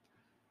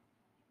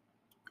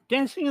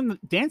 Dancing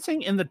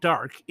in the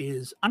Dark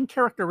is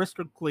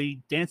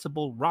uncharacteristically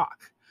danceable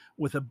rock,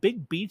 with a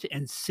big beat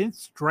and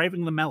synths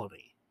driving the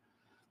melody.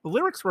 The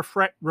lyrics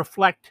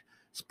reflect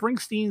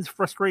Springsteen's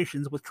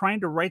frustrations with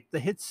trying to write the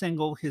hit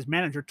single his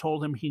manager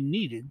told him he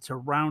needed to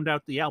round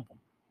out the album.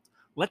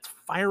 Let's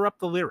fire up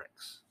the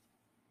lyrics.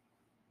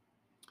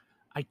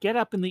 I get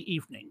up in the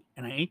evening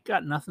and I ain't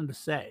got nothing to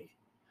say.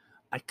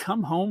 I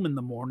come home in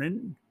the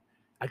morning,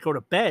 I go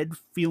to bed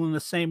feeling the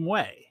same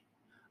way.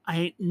 I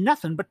ain't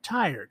nothing but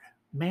tired.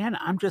 Man,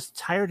 I'm just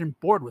tired and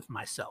bored with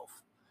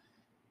myself.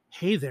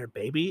 Hey there,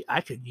 baby,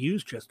 I could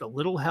use just a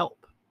little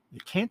help. You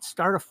can't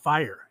start a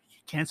fire. You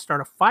can't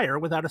start a fire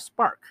without a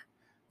spark.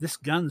 This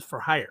gun's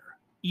for hire,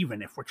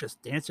 even if we're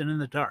just dancing in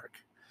the dark.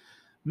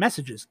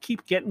 Messages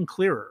keep getting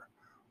clearer.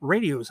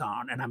 Radio's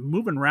on, and I'm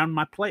moving around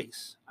my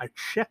place. I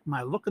check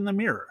my look in the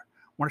mirror.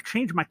 Want to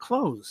change my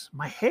clothes,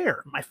 my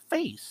hair, my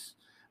face.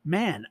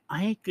 Man,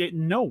 I ain't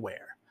getting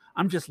nowhere.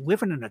 I'm just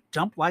living in a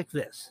dump like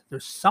this.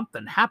 There's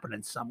something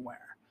happening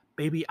somewhere.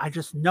 Baby, I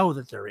just know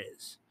that there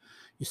is.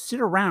 You sit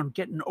around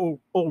getting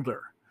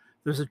older.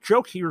 There's a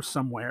joke here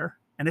somewhere,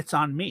 and it's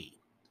on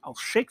me. I'll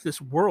shake this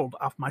world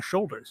off my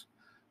shoulders.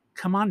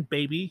 Come on,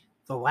 baby,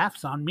 the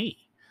laugh's on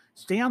me.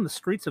 Stay on the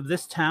streets of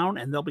this town,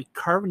 and they'll be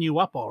carving you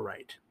up all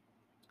right.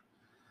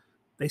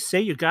 They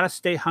say you gotta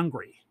stay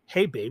hungry.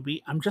 Hey,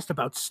 baby, I'm just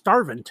about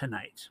starving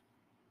tonight.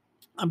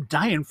 I'm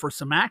dying for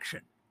some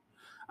action.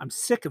 I'm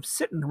sick of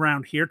sitting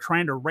around here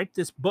trying to write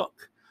this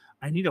book.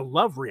 I need a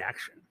love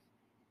reaction.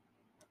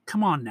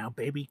 Come on now,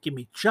 baby, give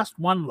me just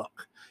one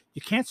look.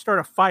 You can't start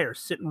a fire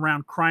sitting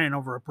around crying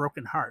over a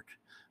broken heart.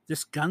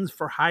 This gun's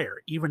for hire,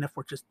 even if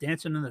we're just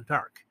dancing in the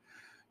dark.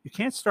 You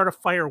can't start a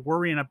fire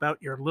worrying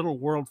about your little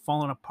world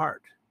falling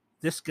apart.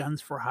 This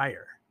gun's for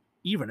hire,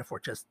 even if we're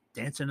just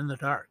dancing in the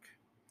dark.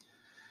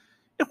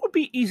 It would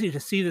be easy to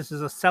see this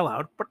as a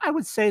sellout, but I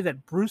would say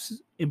that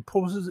Bruce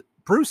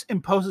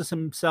imposes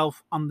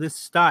himself on this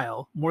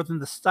style more than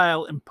the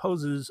style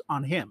imposes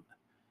on him.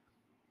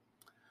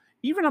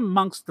 Even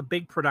amongst the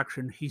big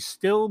production, he's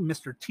still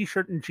Mr.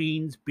 T-shirt and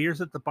jeans,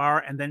 beers at the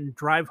bar, and then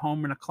drive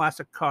home in a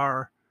classic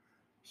car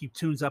he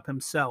tunes up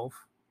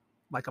himself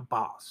like a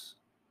boss.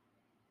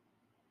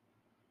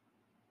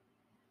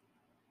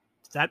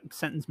 Does that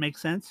sentence make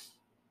sense?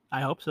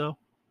 I hope so.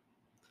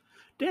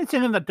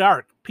 Dancing in the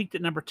Dark peaked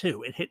at number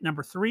 2. It hit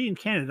number 3 in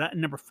Canada and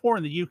number 4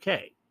 in the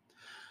UK.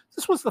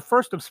 This was the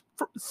first of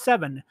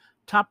 7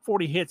 top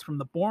 40 hits from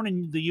the Born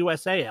in the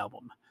USA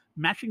album,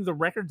 matching the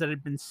record that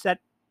had been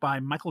set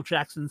by Michael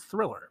Jackson's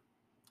Thriller.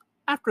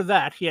 After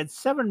that, he had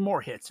 7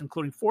 more hits,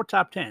 including 4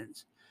 top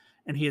 10s,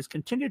 and he has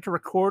continued to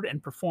record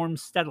and perform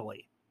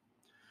steadily.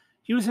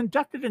 He was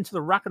inducted into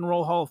the Rock and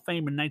Roll Hall of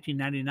Fame in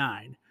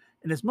 1999,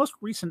 and his most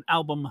recent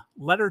album,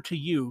 Letter to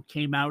You,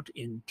 came out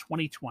in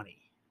 2020.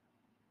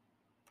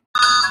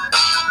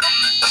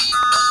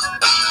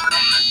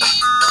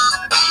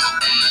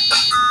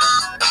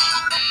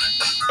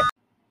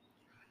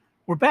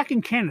 We're back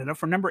in Canada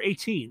for number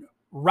 18,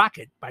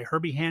 Rocket by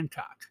Herbie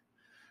Hancock.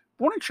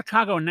 Born in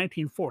Chicago in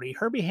 1940,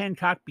 Herbie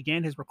Hancock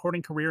began his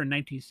recording career in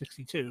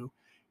 1962,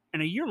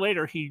 and a year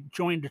later he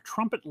joined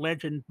trumpet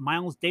legend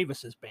Miles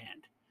Davis's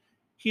band.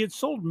 He had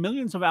sold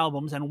millions of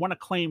albums and won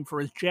acclaim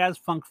for his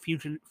jazz-funk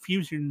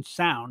fusion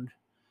sound,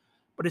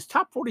 but his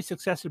top 40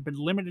 success had been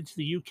limited to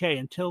the UK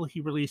until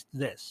he released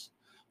this,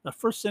 the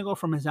first single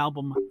from his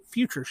album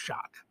Future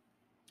Shock.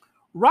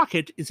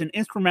 Rocket is an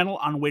instrumental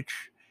on which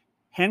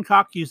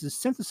Hancock uses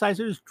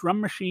synthesizers,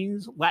 drum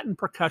machines, Latin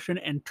percussion,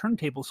 and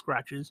turntable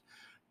scratches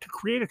to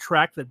create a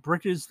track that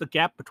bridges the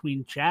gap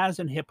between jazz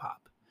and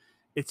hip-hop.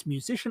 It's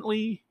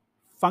musicianly,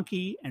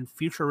 funky, and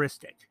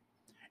futuristic.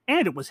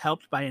 And it was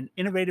helped by an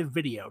innovative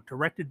video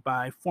directed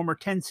by former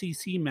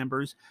 10cc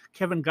members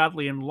Kevin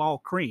Godley and Lol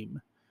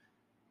Cream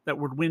that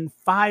would win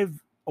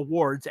 5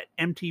 awards at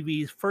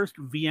MTV's first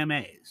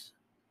VMAs.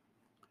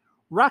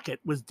 Rocket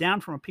was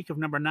down from a peak of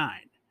number 9.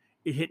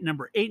 It hit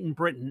number 8 in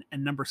Britain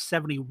and number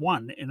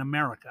 71 in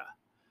America.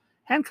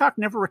 Hancock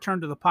never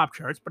returned to the pop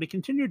charts, but he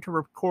continued to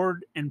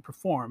record and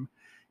perform,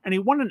 and he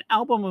won an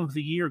Album of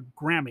the Year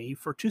Grammy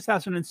for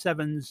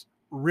 2007's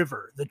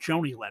River, the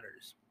Joni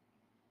Letters.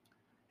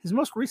 His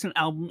most recent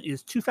album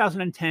is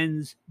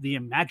 2010's The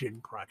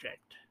Imagine Project.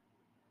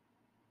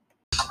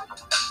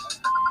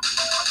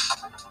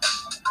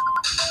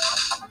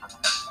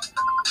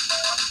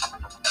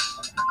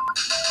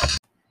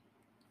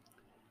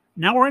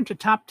 Now we're into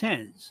top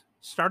 10s,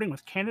 starting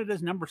with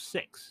Canada's number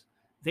 6,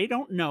 They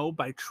Don't Know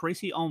by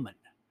Tracey Ullman.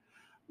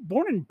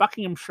 Born in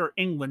Buckinghamshire,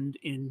 England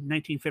in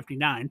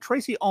 1959,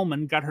 Tracey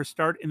Ullman got her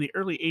start in the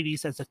early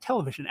 80s as a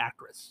television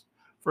actress,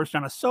 first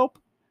on a soap,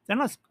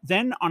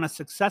 then on a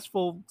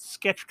successful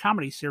sketch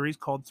comedy series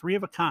called Three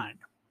of a Kind.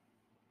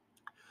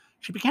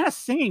 She began a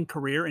singing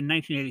career in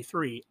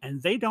 1983,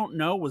 and They Don't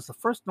Know was the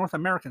first North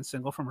American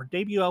single from her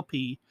debut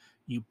LP,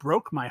 You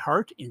Broke My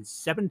Heart in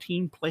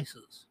 17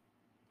 Places.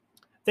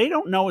 They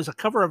Don't Know is a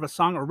cover of a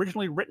song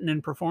originally written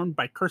and performed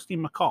by Kirsty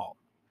MacColl,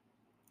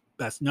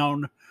 best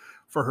known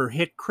for her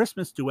hit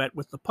Christmas duet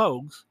with the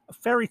Pogues, A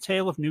Fairy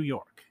Tale of New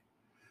York.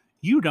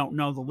 You don't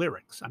know the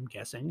lyrics, I'm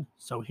guessing,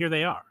 so here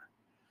they are.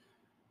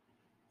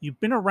 You've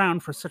been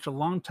around for such a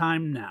long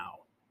time now.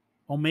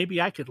 Oh,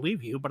 maybe I could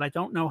leave you, but I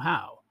don't know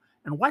how.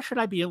 And why should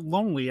I be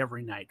lonely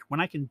every night when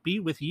I can be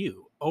with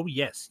you? Oh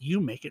yes, you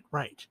make it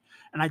right.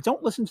 And I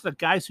don't listen to the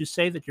guys who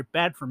say that you're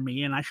bad for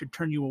me and I should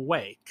turn you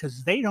away,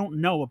 because they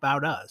don't know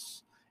about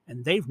us,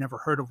 and they've never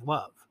heard of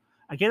love.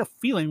 I get a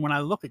feeling when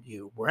I look at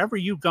you. Wherever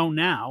you go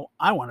now,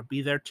 I want to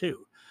be there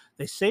too.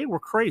 They say we're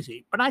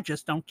crazy, but I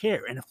just don't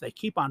care. And if they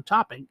keep on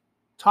talking,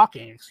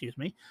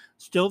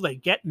 still they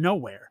get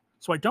nowhere.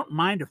 So I don't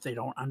mind if they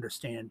don't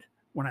understand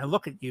when I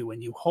look at you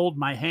and you hold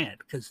my hand,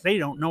 because they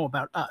don't know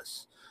about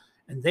us,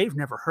 and they've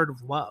never heard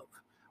of love.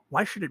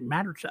 Why should it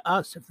matter to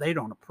us if they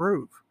don't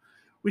approve?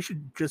 We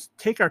should just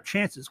take our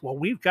chances while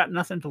we've got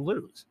nothing to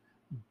lose.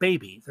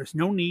 Baby, there's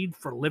no need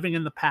for living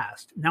in the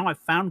past. Now I've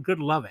found good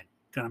loving.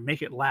 gonna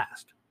make it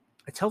last.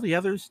 I tell the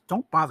others,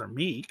 don't bother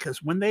me,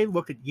 because when they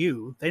look at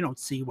you, they don't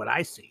see what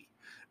I see.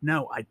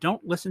 No, I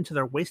don't listen to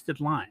their wasted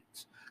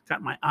lines.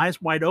 Got my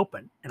eyes wide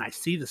open, and I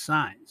see the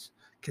signs,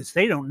 because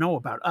they don't know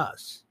about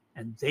us,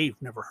 and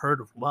they've never heard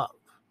of love.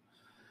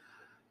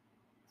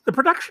 The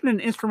production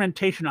and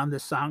instrumentation on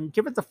this song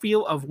give it the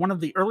feel of one of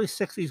the early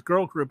 60s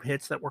girl group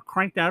hits that were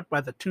cranked out by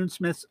the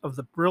tunesmiths of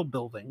the Brill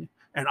Building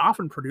and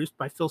often produced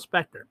by Phil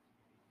Spector.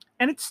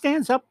 And it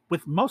stands up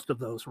with most of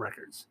those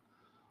records.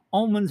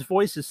 Ullman's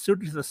voice is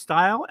suited to the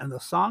style, and the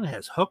song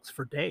has hooks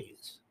for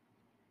days.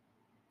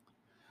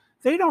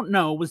 They Don't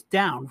Know was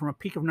down from a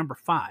peak of number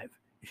 5.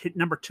 It hit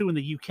number 2 in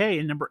the UK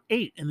and number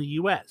 8 in the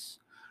US.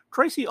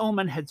 Tracey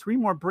Ullman had 3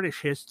 more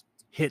British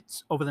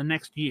hits over the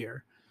next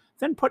year,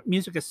 then put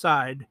music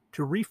aside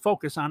to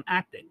refocus on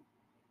acting.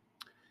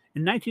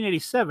 In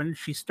 1987,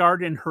 she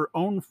starred in her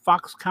own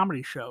Fox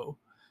comedy show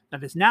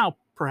that is now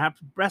perhaps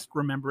best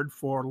remembered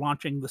for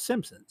launching The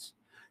Simpsons.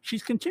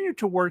 She's continued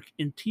to work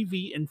in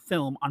TV and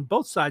film on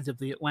both sides of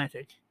the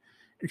Atlantic,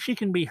 and she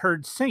can be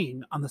heard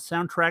singing on the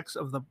soundtracks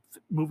of the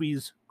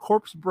movies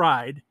Corpse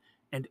Bride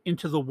and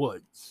Into the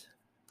Woods.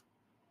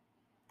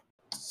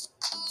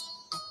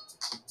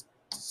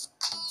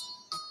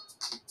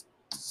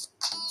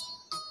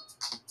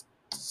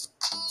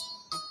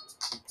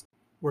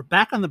 We're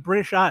back on the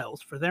British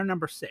Isles for their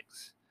number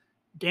 6,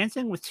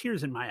 Dancing with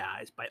Tears in My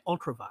Eyes by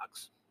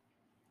Ultravox.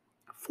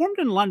 Formed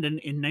in London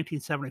in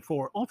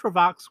 1974,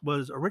 Ultravox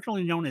was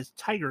originally known as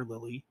Tiger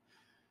Lily,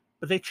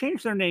 but they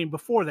changed their name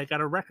before they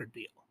got a record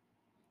deal.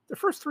 Their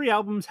first 3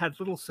 albums had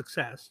little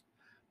success,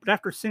 but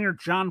after singer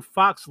John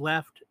Foxx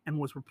left and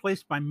was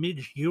replaced by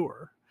Midge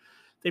Ure,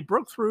 they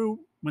broke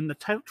through when the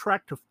title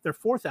track to their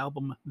 4th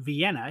album,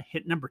 Vienna,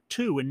 hit number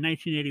 2 in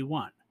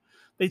 1981.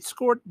 They'd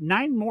scored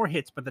 9 more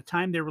hits by the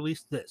time they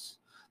released this,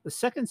 the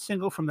second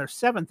single from their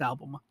 7th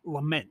album,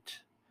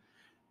 Lament.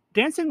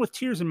 Dancing with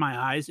Tears in My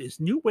Eyes is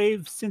new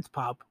wave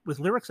synthpop with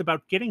lyrics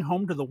about getting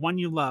home to the one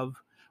you love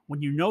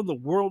when you know the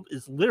world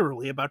is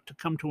literally about to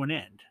come to an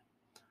end.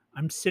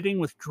 I'm sitting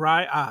with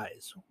dry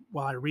eyes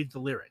while I read the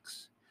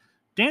lyrics.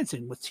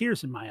 Dancing with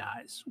tears in my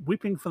eyes,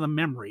 weeping for the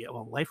memory of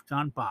a life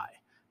gone by.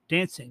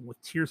 Dancing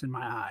with tears in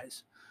my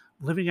eyes,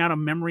 living out a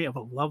memory of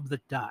a love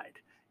that died.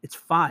 It's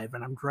 5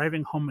 and I'm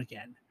driving home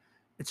again.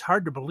 It's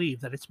hard to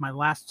believe that it's my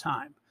last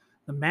time.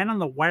 The man on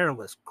the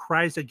wireless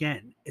cries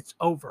again. It's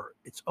over.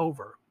 It's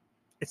over.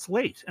 It's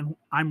late and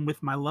I'm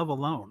with my love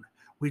alone.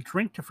 We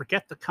drink to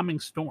forget the coming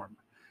storm.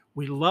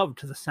 We love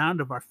to the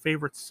sound of our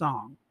favorite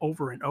song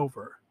over and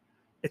over.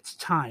 It's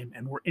time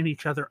and we're in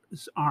each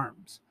other's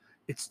arms.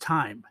 It's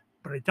time,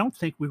 but I don't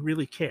think we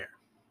really care.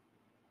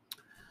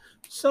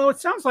 So it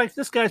sounds like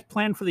this guy's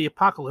plan for the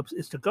apocalypse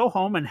is to go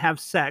home and have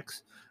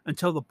sex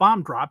until the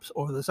bomb drops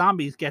or the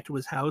zombies get to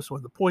his house or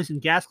the poison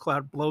gas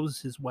cloud blows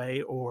his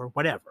way or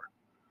whatever.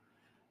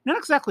 Not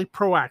exactly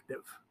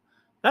proactive.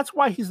 That's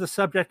why he's the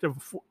subject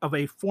of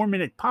a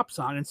 4-minute pop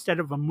song instead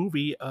of a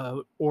movie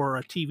or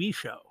a TV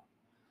show.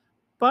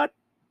 But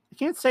I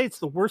can't say it's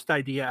the worst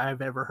idea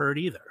I've ever heard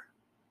either.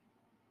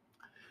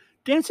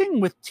 Dancing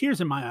with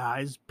Tears in My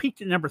Eyes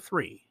peaked at number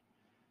 3.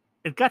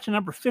 It got to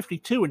number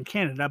 52 in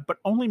Canada, but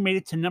only made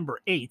it to number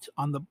 8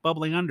 on the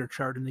Bubbling Under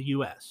chart in the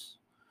US.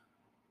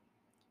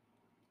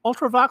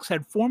 Ultravox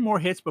had 4 more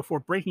hits before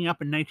breaking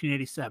up in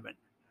 1987.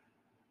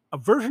 A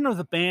version of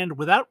the band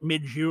without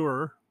Midge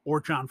Ure,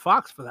 or John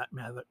Foxx for that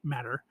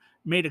matter,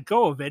 made a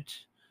go of it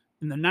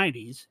in the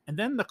 90s, and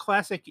then the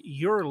classic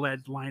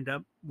Ure-led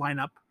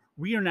lineup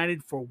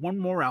reunited for one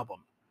more album,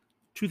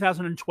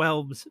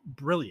 2012's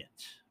Brilliant.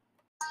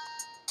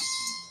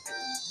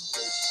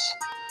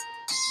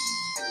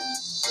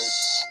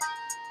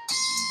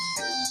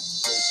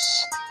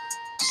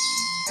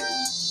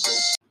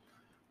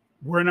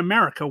 We're in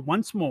America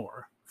once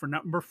more for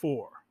number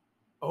 4,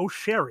 Oh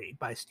Sherry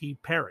by Steve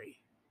Perry.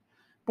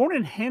 Born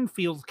in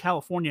Hanfield,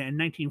 California in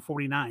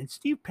 1949,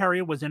 Steve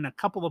Perry was in a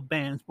couple of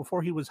bands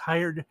before he was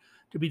hired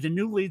to be the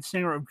new lead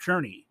singer of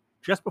Journey,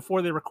 just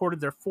before they recorded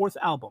their 4th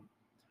album.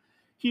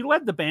 He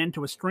led the band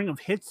to a string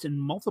of hits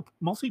and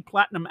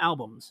multi-platinum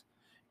albums,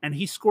 and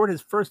he scored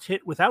his first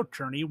hit without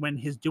Journey when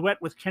his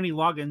duet with Kenny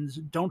Loggins'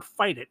 Don't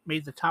Fight It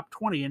made the top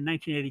 20 in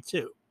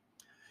 1982.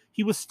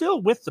 He was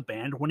still with the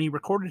band when he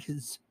recorded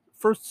his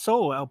first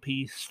solo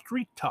LP,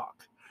 Street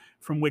Talk,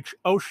 from which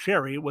Oh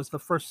Sherry was the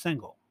first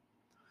single.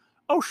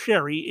 Oh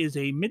Sherry is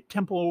a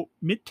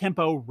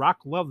mid-tempo rock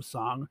love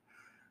song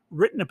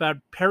written about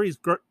Perry's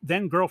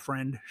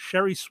then-girlfriend,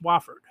 Sherry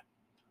Swafford.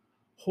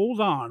 Hold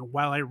on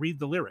while I read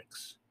the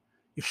lyrics.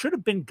 You should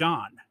have been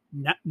gone,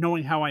 not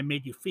knowing how I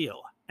made you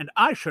feel, and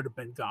I should have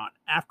been gone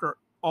after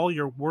all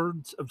your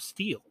words of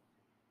steel.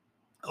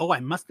 Oh, I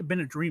must have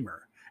been a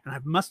dreamer, and I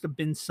must have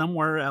been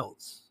somewhere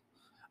else.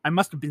 I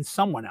must have been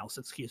someone else,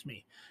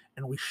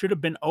 and we should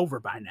have been over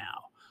by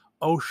now.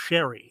 Oh,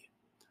 Sherry,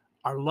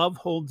 our love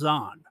holds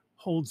on.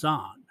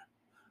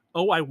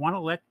 Oh, I want to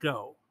let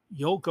go.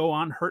 You'll go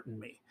on hurting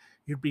me.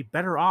 You'd be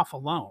better off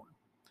alone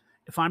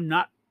if I'm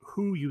not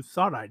who you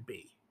thought I'd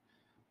be.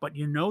 But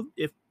you know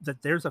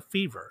that there's a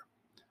fever.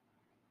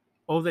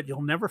 Oh, that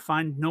you'll never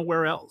find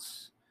nowhere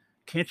else.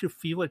 Can't you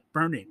feel it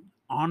burning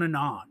on and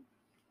on?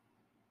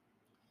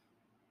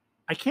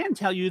 I can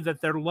tell you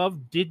that their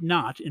love did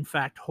not, in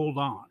fact, hold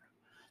on.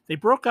 They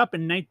broke up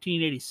in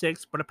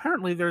 1986, but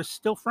apparently they're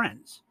still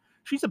friends.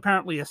 She's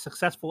apparently a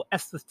successful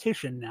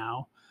esthetician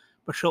now,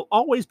 but she'll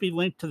always be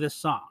linked to this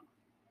song.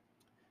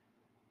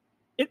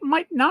 It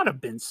might not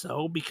have been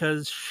so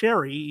because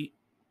Sherry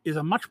is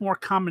a much more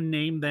common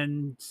name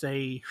than,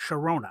 say,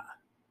 Sharona.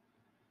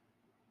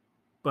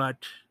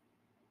 But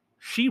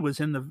Sherry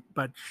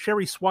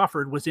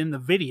Swafford was in the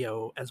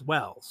video as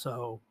well,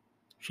 so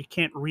she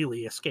can't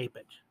really escape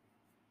it.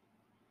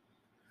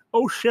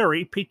 Oh,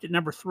 Sherry peaked at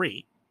number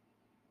 3.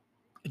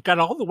 It got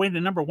all the way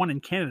to number 1 in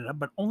Canada,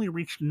 but only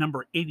reached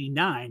number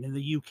 89 in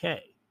the UK.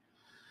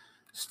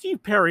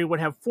 Steve Perry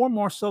would have 4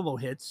 more solo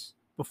hits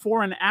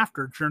before and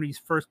after Journey's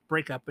first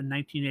breakup in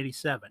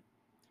 1987.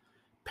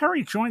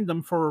 Perry joined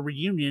them for a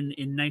reunion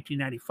in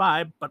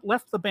 1995, but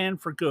left the band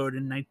for good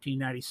in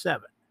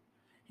 1997.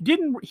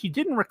 He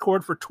didn't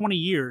record for 20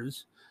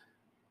 years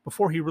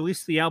before he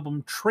released the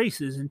album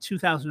Traces in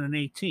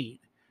 2018.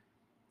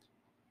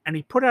 And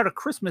he put out a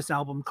Christmas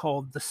album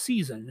called The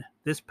Season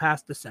this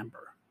past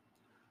December.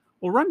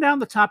 We'll run down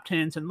the top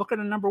 10s and look at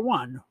a number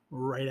 1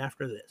 right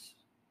after this.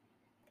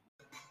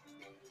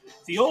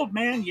 The Old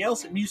Man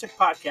Yells at Music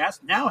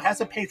podcast now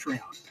has a Patreon.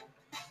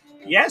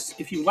 Yes,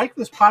 if you like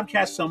this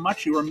podcast so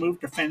much you are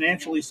moved to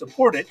financially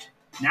support it,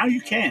 now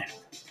you can.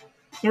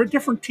 There are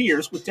different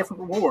tiers with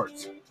different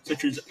rewards,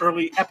 such as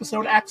early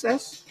episode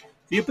access,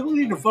 the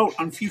ability to vote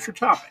on future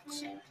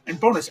topics, and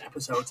bonus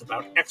episodes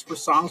about extra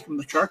songs from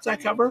the charts I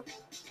cover,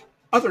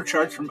 other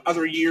charts from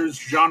other years,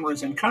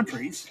 genres, and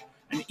countries,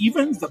 and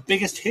even the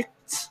biggest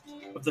hits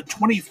of the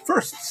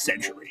 21st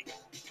century.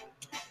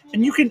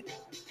 And you can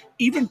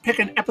even pick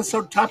an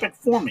episode topic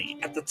for me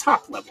at the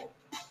top level.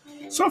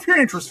 So if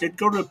you're interested,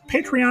 go to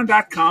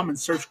patreon.com and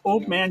search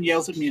Old Man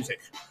Yells at Music,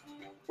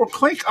 or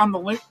click on the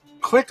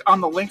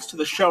links to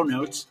the show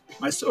notes,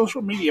 my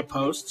social media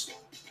posts,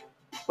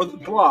 or the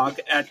blog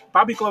at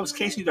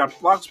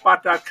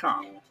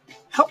bobbyglovescasey.blogspot.com.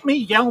 Help me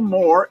yell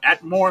more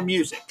at more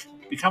music.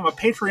 Become a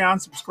Patreon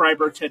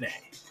subscriber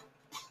today.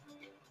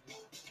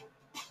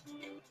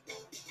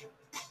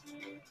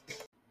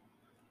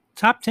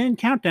 Top 10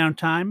 countdown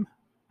time.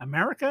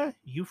 America,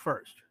 you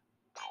first.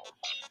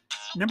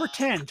 Number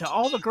 10, To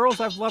All the Girls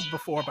I've Loved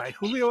Before by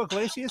Julio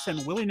Iglesias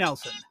and Willie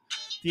Nelson.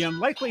 The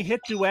unlikely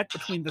hit duet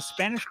between the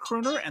Spanish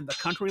crooner and the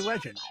country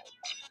legend.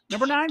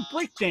 Number 9,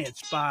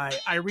 Breakdance by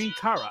Irene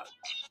Cara.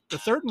 The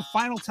third and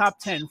final top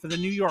 10 for the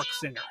New York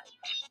singer.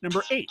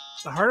 Number 8,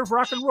 The Heart of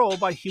Rock and Roll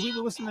by Huey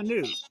Lewis and the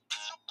News.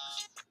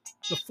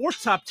 The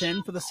fourth top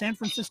 10 for the San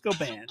Francisco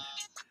Band.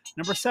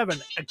 Number 7,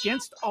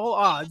 Against All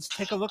Odds,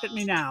 Take a Look at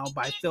Me Now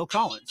by Phil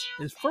Collins,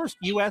 his first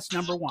U.S.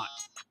 number 1.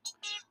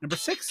 Number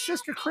 6,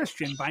 Sister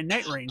Christian by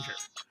Night Ranger,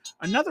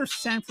 another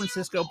San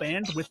Francisco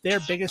band with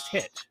their biggest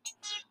hit.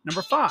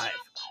 Number 5,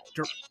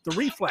 The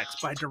Reflex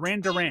by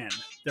Duran Duran,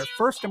 their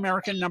first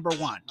American number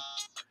 1.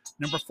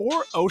 Number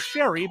 4, Oh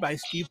Sherry by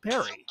Steve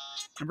Perry.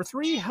 Number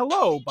 3,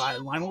 Hello by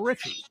Lionel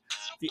Richie,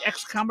 the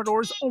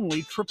ex-Commodore's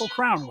only Triple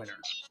Crown winner.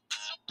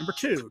 Number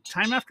 2,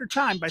 Time After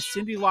Time by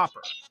Cyndi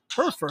Lauper,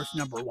 her first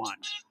number 1.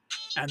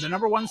 And the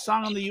number 1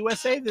 song on the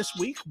USA this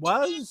week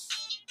was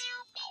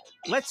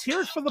Let's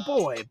Hear It for the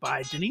Boy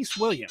by Denise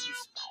Williams,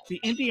 the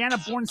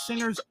Indiana-born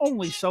singer's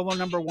only solo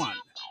number 1,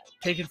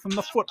 taken from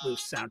the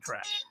Footloose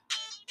soundtrack.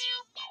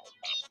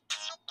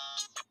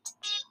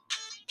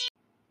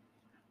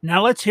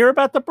 Now let's hear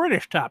about the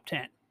British top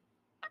 10.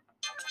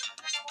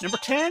 Number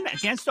 10,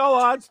 Against All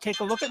Odds, Take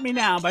a Look at Me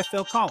Now by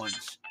Phil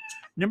Collins.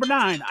 Number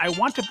 9, I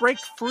Want to Break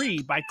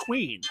Free by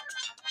Queen,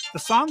 the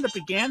song that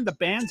began the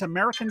band's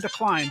American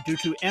decline due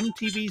to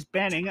MTV's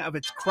banning of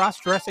its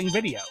cross-dressing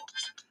video.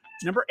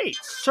 Number 8,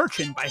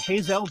 Searchin' by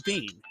Hazel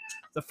Dean,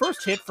 the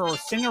first hit for a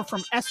singer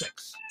from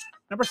Essex.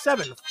 Number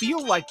 7,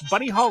 Feel Like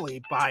Buddy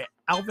Holly by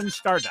Alvin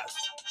Stardust.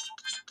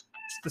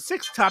 The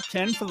 6th top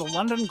 10 for the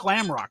London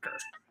glam rocker.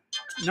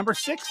 Number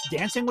 6,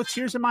 Dancing with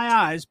Tears in My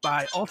Eyes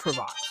by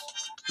Ultravox.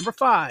 Number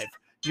 5,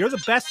 You're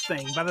the Best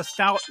Thing by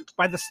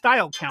the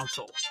Style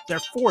Council, their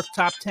 4th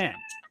top 10.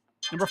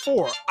 Number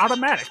 4,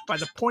 Automatic by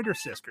the Pointer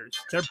Sisters,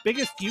 their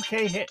biggest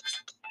UK hit.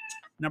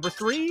 Number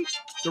 3,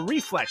 The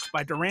Reflex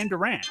by Duran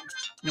Duran.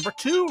 Number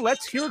 2,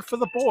 Let's Hear It for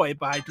the Boy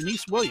by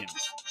Denise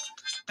Williams.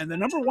 And the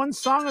number 1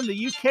 song in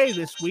the UK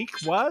this week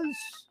was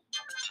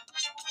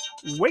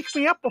Wake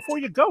Me Up Before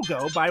You Go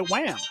Go by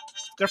Wham,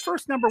 their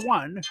first number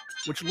 1,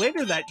 which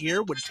later that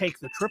year would take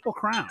the Triple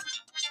Crown.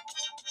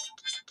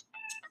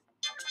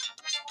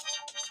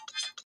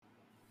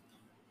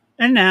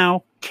 And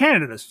now,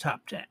 Canada's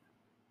top 10.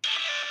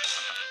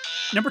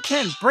 Number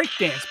 10,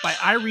 Breakdance by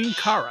Irene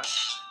Cara.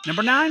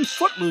 Number 9,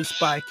 Footloose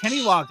by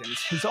Kenny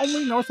Loggins, his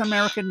only North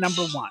American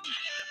number 1.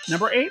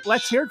 Number 8,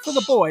 Let's Hear It for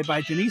the Boy by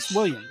Denise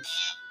Williams.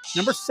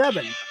 Number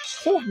 7,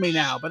 Hold Me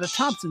Now by the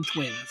Thompson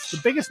Twins, the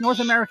biggest North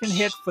American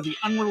hit for the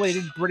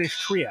unrelated British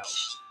trio.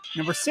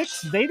 Number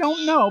 6, They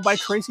Don't Know by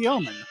Tracy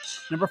Ullman.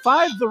 Number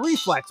 5, The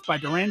Reflex by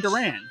Duran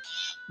Duran.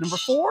 Number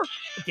 4,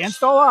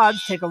 Against All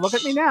Odds, Take a Look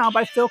at Me Now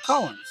by Phil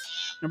Collins.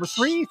 Number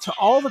 3, To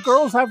All the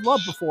Girls I've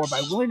Loved Before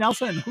by Willie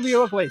Nelson and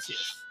Julio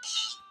Iglesias.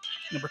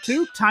 Number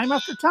 2, Time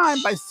After Time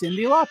by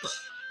Cyndi Lauper.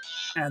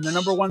 And the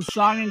number 1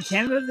 song in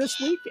Canada this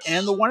week,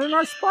 and the one in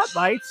our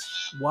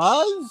spotlights,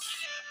 was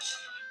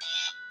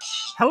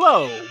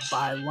Hello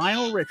by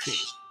Lionel Richie.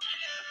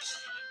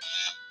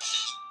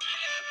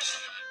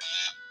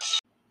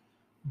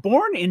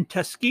 Born in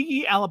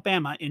Tuskegee,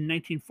 Alabama in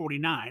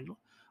 1949,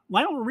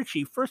 Lionel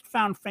Richie first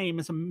found fame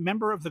as a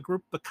member of the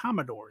group The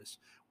Commodores,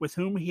 with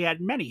whom he had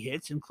many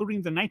hits, including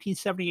the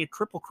 1978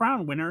 Triple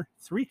Crown winner,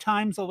 Three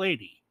Times a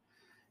Lady.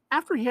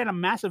 After he had a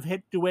massive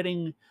hit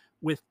duetting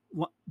with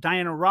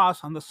Diana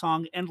Ross on the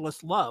song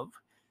Endless Love,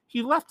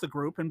 he left the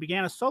group and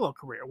began a solo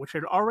career, which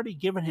had already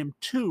given him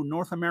 2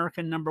 North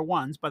American number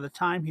ones by the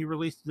time he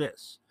released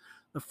this,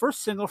 the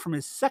first single from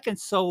his second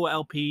solo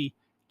LP,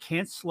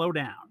 Can't Slow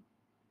Down.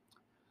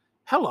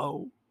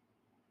 Hello,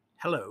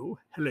 hello,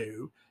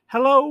 hello.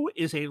 Hello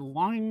is a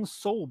longing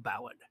soul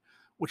ballad,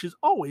 which has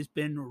always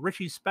been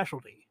Richie's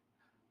specialty.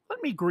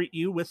 Let me greet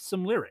you with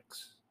some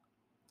lyrics.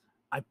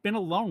 I've been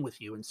alone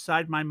with you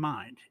inside my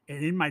mind,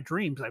 and in my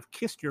dreams I've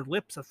kissed your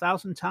lips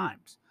 1,000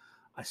 times.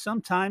 I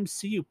sometimes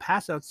see you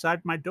pass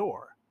outside my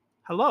door.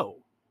 Hello,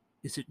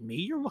 is it me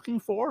you're looking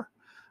for?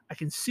 I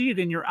can see it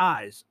in your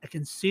eyes. I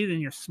can see it in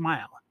your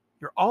smile.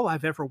 You're all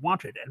I've ever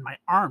wanted, and my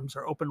arms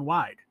are open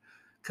wide,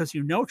 because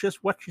you know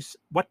just what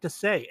to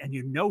say, and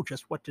you know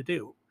just what to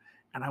do.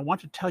 And I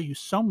want to tell you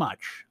so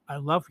much. I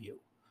love you.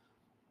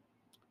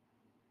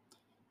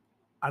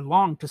 I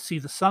long to see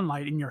the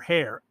sunlight in your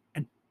hair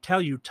and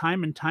tell you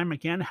time and time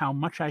again how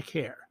much I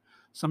care.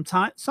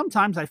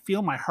 Sometimes I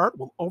feel my heart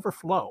will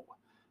overflow.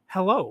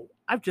 Hello,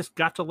 I've just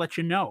got to let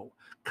you know,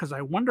 because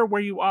I wonder where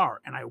you are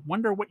and I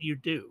wonder what you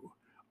do.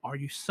 Are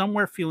you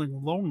somewhere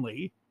feeling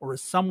lonely, or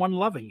is someone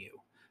loving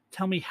you?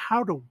 Tell me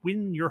how to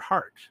win your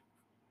heart.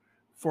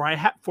 For I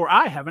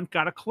haven't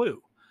got a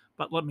clue.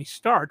 But let me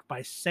start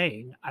by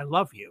saying I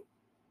love you.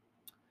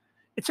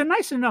 It's a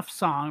nice enough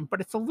song, but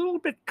it's a little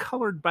bit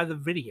colored by the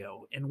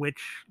video, in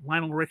which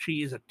Lionel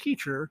Richie is a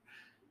teacher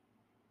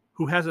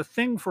who has a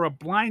thing for a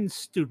blind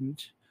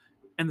student,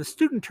 and the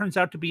student turns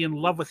out to be in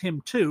love with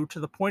him too,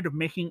 to the point of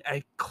making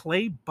a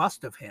clay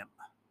bust of him.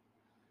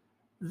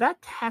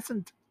 That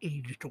hasn't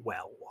aged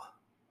well.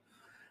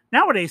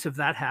 Nowadays, if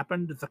that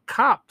happened, the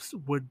cops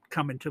would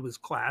come into his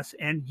class,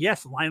 and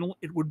yes, Lionel,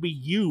 it would be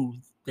you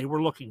they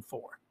were looking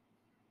for.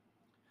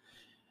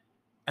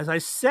 As I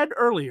said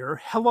earlier,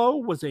 Hello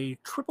was a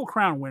Triple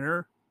Crown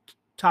winner,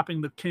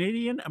 topping the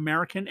Canadian,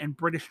 American, and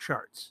British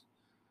charts.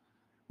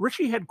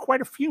 Richie had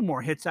quite a few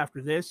more hits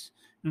after this,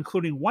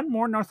 including one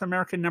more North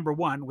American number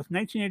one with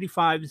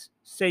 1985's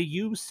Say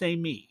You, Say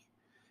Me.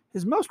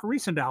 His most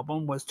recent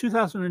album was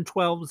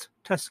 2012's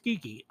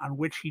Tuskegee, on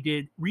which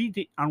he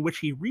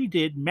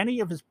redid many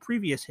of his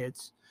previous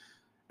hits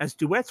as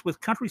duets with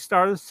country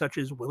stars such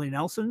as Willie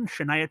Nelson,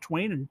 Shania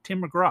Twain, and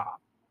Tim McGraw.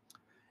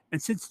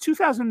 And since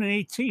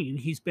 2018,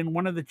 he's been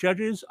one of the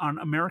judges on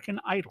American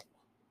Idol.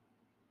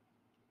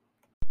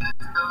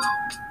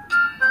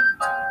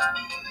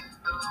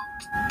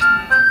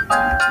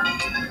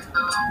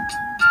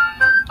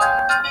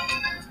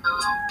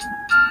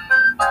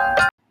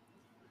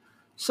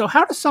 So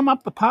how to sum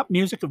up the pop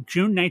music of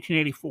June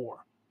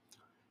 1984?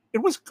 It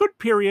was a good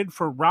period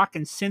for rock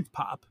and synth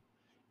pop,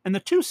 and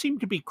the two seemed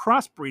to be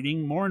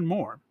crossbreeding more and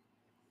more.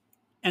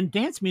 And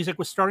dance music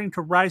was starting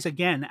to rise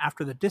again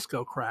after the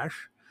disco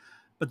crash,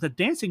 but the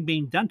dancing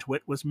being done to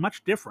it was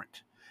much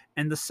different,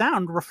 and the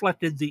sound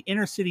reflected the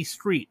inner city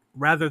street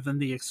rather than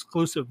the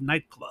exclusive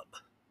nightclub.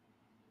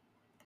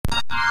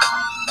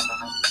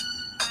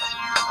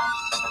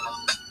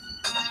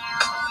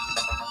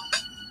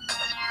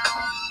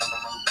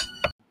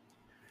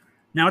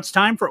 Now it's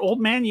time for Old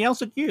Man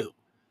Yells at You.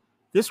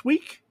 This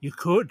week, you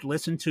could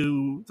listen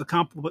to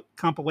the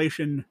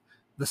compilation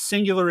The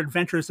Singular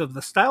Adventures of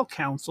the Style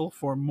Council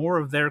for more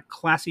of their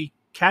classy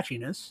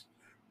catchiness,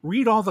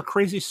 read all the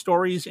crazy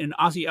stories in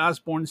Ozzy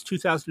Osbourne's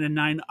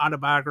 2009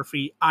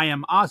 autobiography, I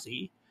Am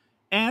Ozzy,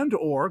 and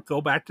or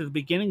go back to the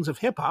beginnings of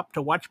hip-hop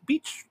to watch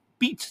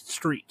Beat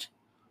Street.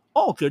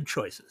 All good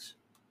choices.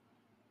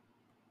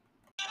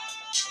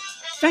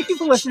 Thank you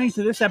for listening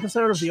to this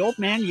episode of the Old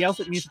Man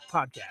Yells at Music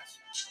podcast.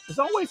 As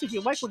always, if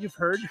you like what you've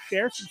heard,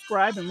 share,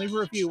 subscribe, and leave a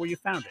review where you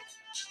found it.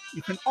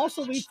 You can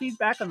also leave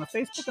feedback on the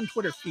Facebook and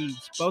Twitter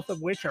feeds, both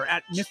of which are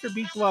at Mr.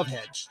 B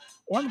Glovehead,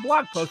 or on the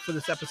blog post for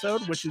this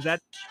episode, which is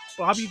at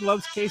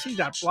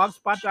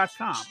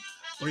bobbylovescasey.blogspot.com,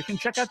 or you can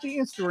check out the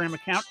Instagram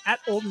account at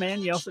Old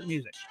Man Yells at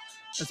Music.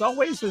 As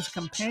always, there's a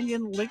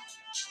companion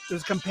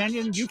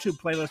YouTube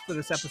playlist for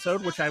this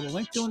episode, which I will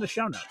link to in the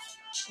show notes.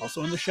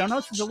 Also in the show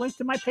notes is a link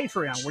to my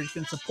Patreon, where you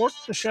can support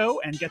the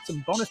show and get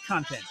some bonus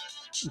content,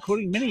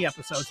 including mini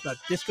episodes about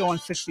Disco on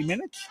 60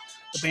 Minutes,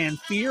 the band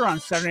Fear on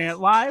Saturday Night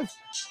Live,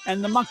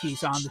 and the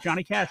Monkees on The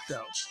Johnny Cash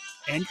Show.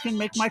 And you can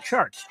make my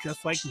charts,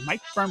 just like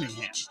Mike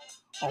Birmingham.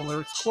 All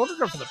lyrics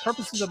quoted are for the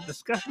purposes of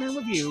discussion and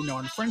review. No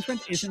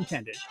infringement is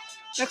intended.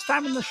 Next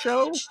time on the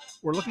show,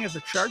 we're looking at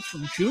the charts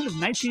from June of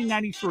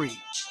 1993.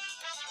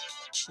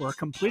 We're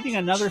completing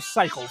another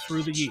cycle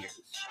through the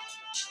years.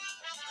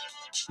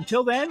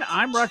 Until then,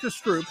 I'm Roger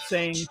Stroop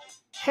saying,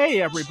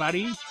 hey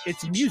everybody,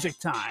 it's music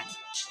time.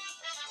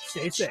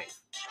 Stay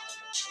safe.